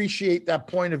they appreciate that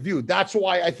point of view. That's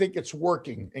why I think it's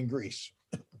working in Greece.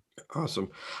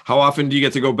 Awesome. How often do you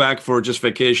get to go back for just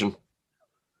vacation?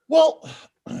 Well,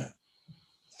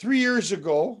 3 years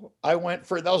ago, I went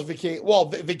for, that was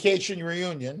vacation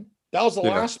reunion. That was the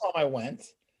last time I went.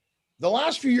 The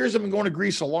last few years, I've been going to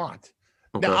Greece a lot.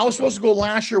 Okay. Now, I was supposed to go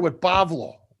last year with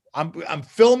Pavlo. I'm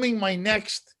filming my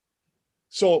next,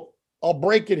 so I'll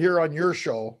break it here on your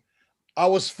show. I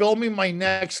was filming my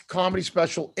next comedy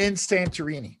special in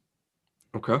Santorini.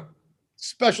 Okay.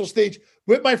 Special stage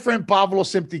with my friend Pavlo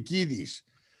Simtikidis.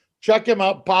 Check him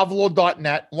out,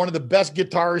 pavlo.net, one of the best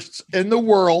guitarists in the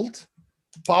world.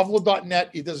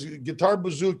 Pavlo.net. He does guitar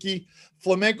bouzouki,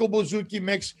 flamenco bouzouki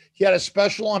mix. He had a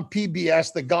special on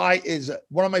PBS. The guy is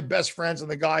one of my best friends, and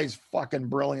the guy is fucking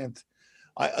brilliant.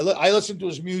 I listen to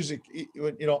his music,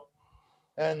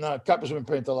 and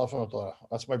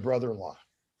that's my brother-in-law.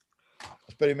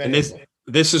 And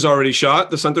this is already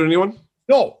shot, the Santorini one?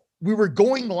 No, we were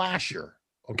going last year.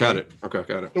 Okay? Got it. Okay,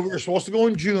 got it. So we were supposed to go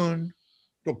in June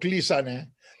to Klisane.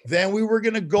 Then we were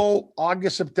going to go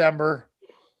August, September,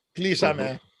 Klisane.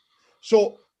 Mm-hmm.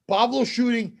 So Pablo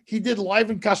shooting, he did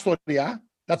Live in Castoria.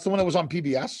 That's the one that was on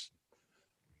PBS.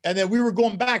 And then we were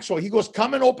going back. So he goes,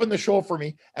 come and open the show for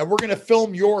me. And we're going to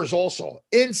film yours also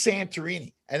in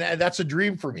Santorini. And that's a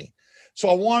dream for me. So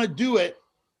I want to do it,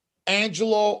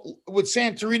 Angelo, with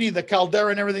Santorini, the caldera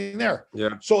and everything there.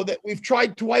 Yeah. So that we've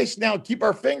tried twice now, keep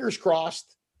our fingers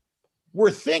crossed.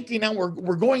 We're thinking now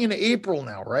we're going into April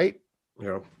now, right?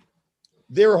 Yeah.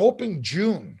 They're hoping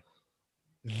June.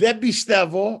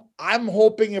 Vebistevo. I'm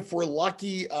hoping if we're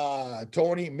lucky,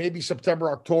 Tony, maybe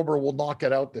September, October, we'll knock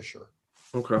it out this year.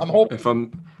 Okay. I'm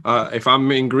hoping. If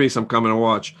I'm in Greece, I'm coming to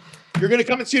watch. You're going to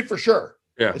come and see it for sure.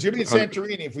 Yeah. It's going to be in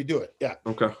Santorini if we do it. Yeah.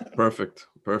 Okay. Perfect.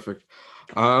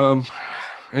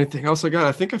 Anything else I got?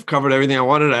 I think I've covered everything I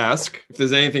wanted to ask. If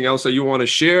there's anything else that you want to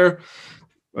share,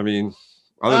 I mean,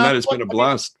 other than that, it's been a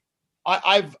blast.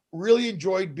 I've really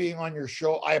enjoyed being on your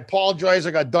show. I apologize.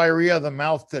 I got diarrhea of the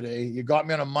mouth today. You got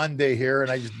me on a Monday here,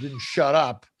 and I just didn't shut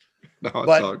up. No,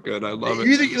 it's all good. I love it.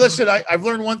 Listen, I've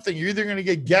learned one thing. You're either going to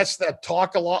get guests that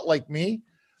talk a lot like me,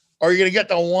 or you're going to get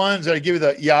the ones that give you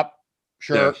the, yep,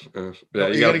 sure. Yeah,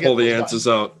 you got to pull the answers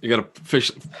out. You got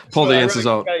to pull the answers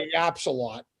out. Yaps a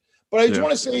lot. But I just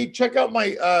want to say, check out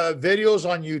my videos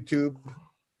on YouTube,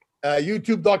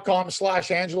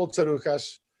 youtube.com/Angelo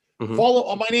Tsarouchas.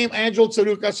 Follow my name, Angelo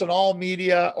Tsarouchas, on all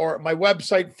media, or my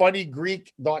website,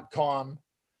 funnygreek.com.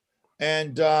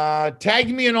 And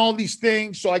tag me in all these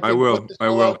things so I can put this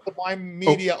out to my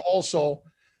media also.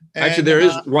 And, actually, there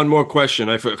is one more question.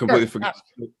 I completely forgot.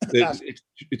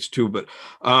 It's two, but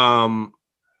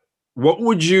what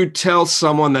would you tell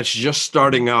someone that's just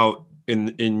starting out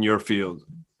in your field?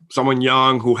 Someone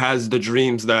young who has the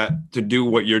dreams to do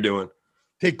what you're doing.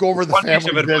 Take over the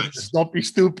family business. Don't be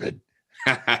stupid.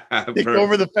 Take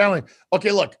over the family.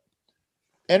 Okay, look,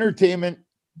 entertainment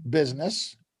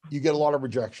business, you get a lot of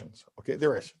rejections. Okay,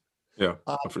 there is. Yeah,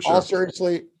 for sure. All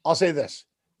seriously, I'll say this.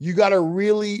 You got to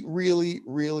really, really,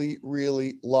 really,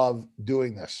 really love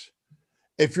doing this.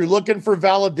 If you're looking for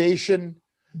validation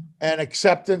and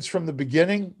acceptance from the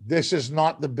beginning, this is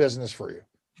not the business for you.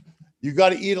 You got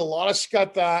to eat a lot of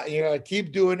scata, and you got to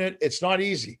keep doing it. It's not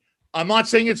easy. I'm not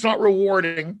saying it's not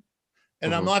rewarding,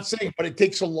 and I'm not saying, but it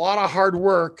takes a lot of hard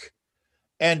work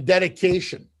and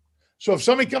dedication. So if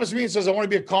somebody comes to me and says, I want to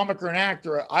be a comic or an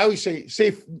actor, I always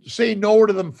say no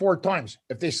to them 4 times.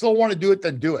 If they still want to do it,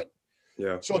 then do it.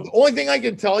 Yeah. So the only thing I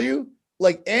can tell you,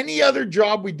 like any other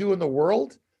job we do in the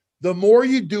world, the more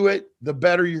you do it, the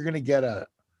better you're going to get at it.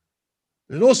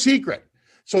 There's no secret.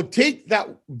 So take that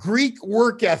Greek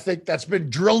work ethic that's been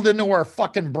drilled into our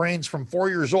fucking brains from 4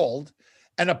 years old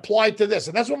and apply it to this.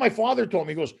 And that's what my father told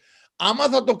me. He goes, Ama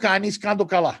θα το κάνεις κάντο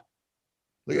καλά.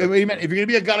 If you're going to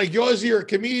be a garagiosi or a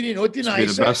comedian, be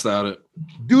the best at it.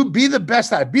 Be the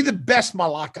best at it. Be the best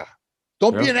malaka.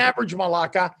 Don't be an average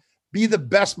malaka. Be the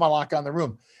best malaka in the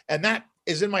room. And that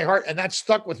is in my heart, and that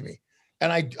stuck with me.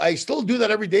 And I still do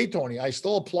that every day, Tony. I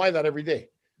still apply that every day.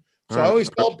 So I always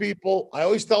tell people,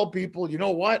 you know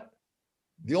what?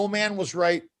 The old man was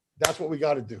right. That's what we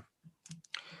got to do.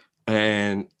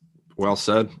 And well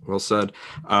said.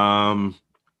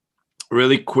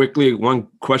 Really quickly, one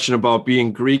question about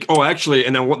being Greek. Oh, actually,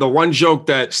 and then the one joke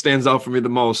that stands out for me the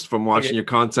most from watching your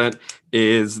content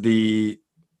is the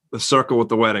circle with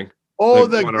the wedding. Oh,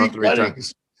 the Greek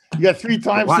weddings. You got 3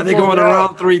 times. Why are they going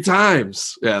around 3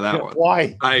 times? Yeah, that one.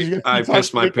 Why? I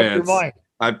pissed my pants.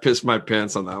 I pissed my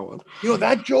pants on that one. You know,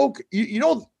 that joke, you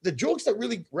know, the jokes that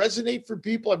really resonate for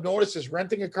people I've noticed is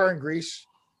renting a car in Greece.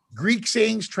 Greek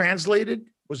sayings translated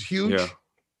was huge. Yeah.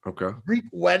 Okay. Greek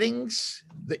weddings,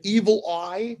 the evil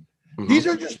eye. These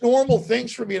are just normal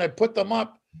things for me, and I put them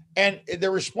up, and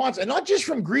their response, and not just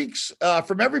from Greeks,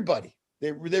 from everybody.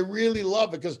 They really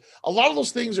love it because a lot of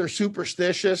those things are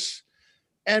superstitious,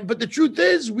 but the truth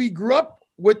is, we grew up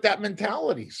with that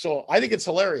mentality. So I think it's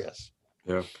hilarious.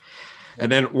 Yeah.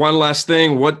 And then one last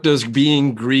thing, what does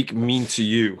being Greek mean to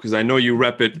you? Because I know you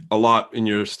rep it a lot in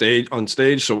your on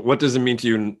stage. So what does it mean to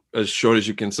you, as short as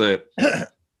you can say it?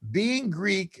 Being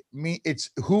Greek, it's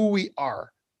who we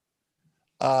are.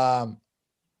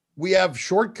 We have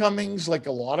shortcomings like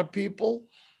a lot of people,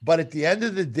 but at the end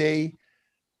of the day,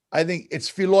 I think it's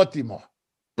philotimo.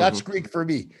 That's Greek for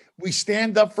me. We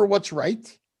stand up for what's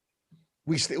right.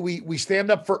 We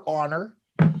stand up for honor.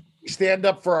 We stand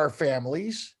up for our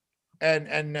families,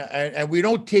 and we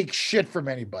don't take shit from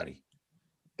anybody.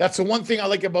 That's the one thing I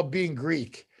like about being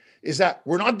Greek, is that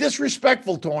we're not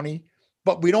disrespectful, Tony,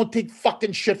 but we don't take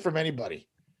fucking shit from anybody.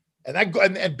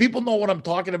 And people know what I'm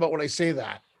talking about when I say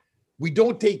that. We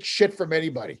don't take shit from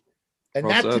anybody. And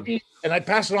well that said. To me, and I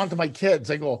pass it on to my kids.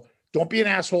 I go, don't be an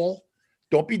asshole.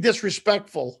 Don't be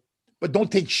disrespectful, but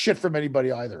don't take shit from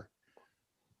anybody either.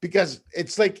 Because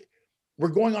it's like we're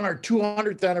going on our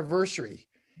 200th anniversary.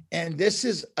 And this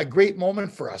is a great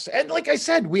moment for us. And like I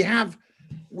said,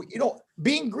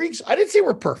 being Greeks, I didn't say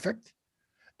we're perfect.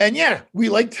 And yeah,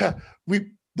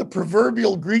 the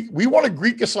proverbial Greek, we want to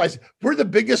Greekicize. We're the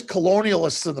biggest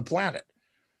colonialists on the planet.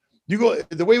 You go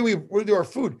the way we do our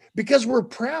food because we're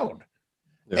proud.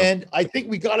 Yeah. And I think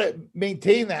we got to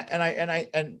maintain that.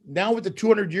 And now with the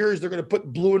 200 years, they're going to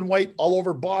put blue and white all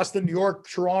over Boston, New York,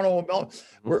 Toronto, and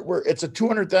Melbourne. It's a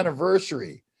 200th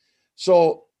anniversary.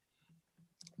 So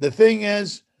the thing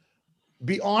is,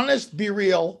 be honest, be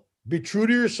real, be true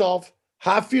to yourself,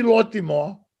 have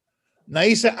philotimo,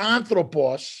 naisa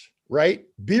anthropos, right?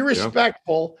 Be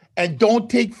respectful and don't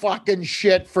take fucking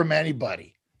shit from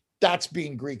anybody. That's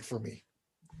being Greek for me.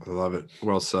 I love it.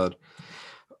 Well said.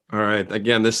 All right.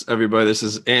 Again, this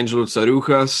is Angelo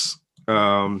Tsarouchas.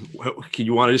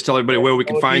 You want to just tell everybody where we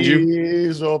can find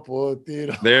you?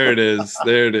 There it is.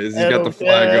 You got the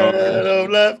flag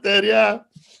on. Left it, yeah.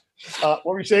 What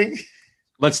were you saying?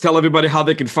 Let's tell everybody how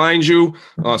they can find you.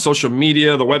 Social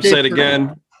media, the website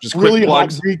again. Just quick really hot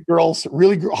plugs. Greek girls,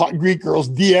 hot Greek girls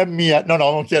DM me at, no,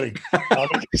 I'm kidding.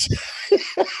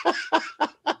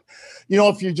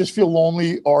 If you just feel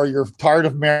lonely or you're tired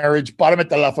of marriage, parame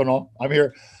telefono. I'm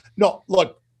here. No,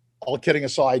 look, all kidding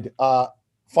aside,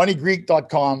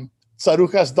 funnygreek.com,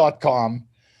 tsarukas.com.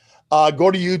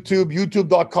 Go to YouTube,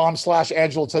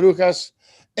 youtube.com/Angelo Tsarukas,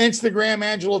 Instagram,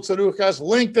 Angelo Tsarukas,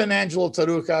 LinkedIn, Angelo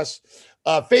Tsarukas,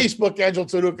 Facebook, Angelo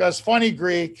Tsarukas, Funny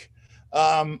Greek,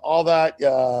 all that.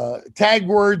 Tag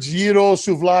words, Yiro,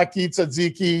 Souvlaki,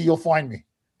 Tzatziki, you'll find me.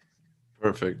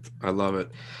 Perfect. I love it.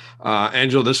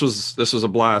 Angelo, this was a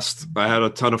blast. I had a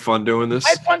ton of fun doing this.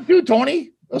 I had fun too, Tony.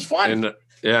 It was fun. And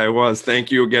yeah, it was.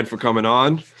 Thank you again for coming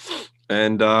on.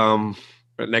 And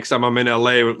next time I'm in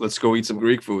LA, let's go eat some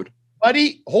Greek food.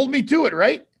 Buddy, hold me to it,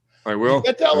 right? I will. You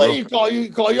get to LA, call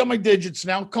you on my digits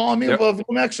now. Call me above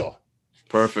Mexo.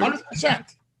 Perfect.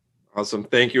 100%. Awesome.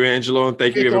 Thank you, Angelo. And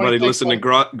thank you, everybody, listening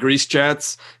to Grease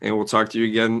Chats. And we'll talk to you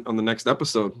again on the next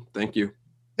episode. Thank you.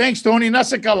 Thanks, Tony.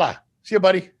 Nasakala. See you,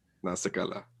 buddy.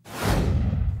 Nasakala.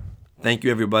 Thank you,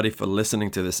 everybody, for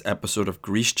listening to this episode of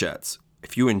Grease Chats.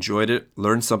 If you enjoyed it,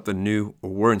 learned something new,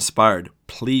 or were inspired,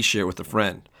 please share with a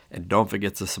friend. And don't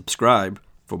forget to subscribe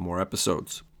for more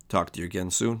episodes. Talk to you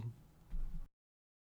again soon.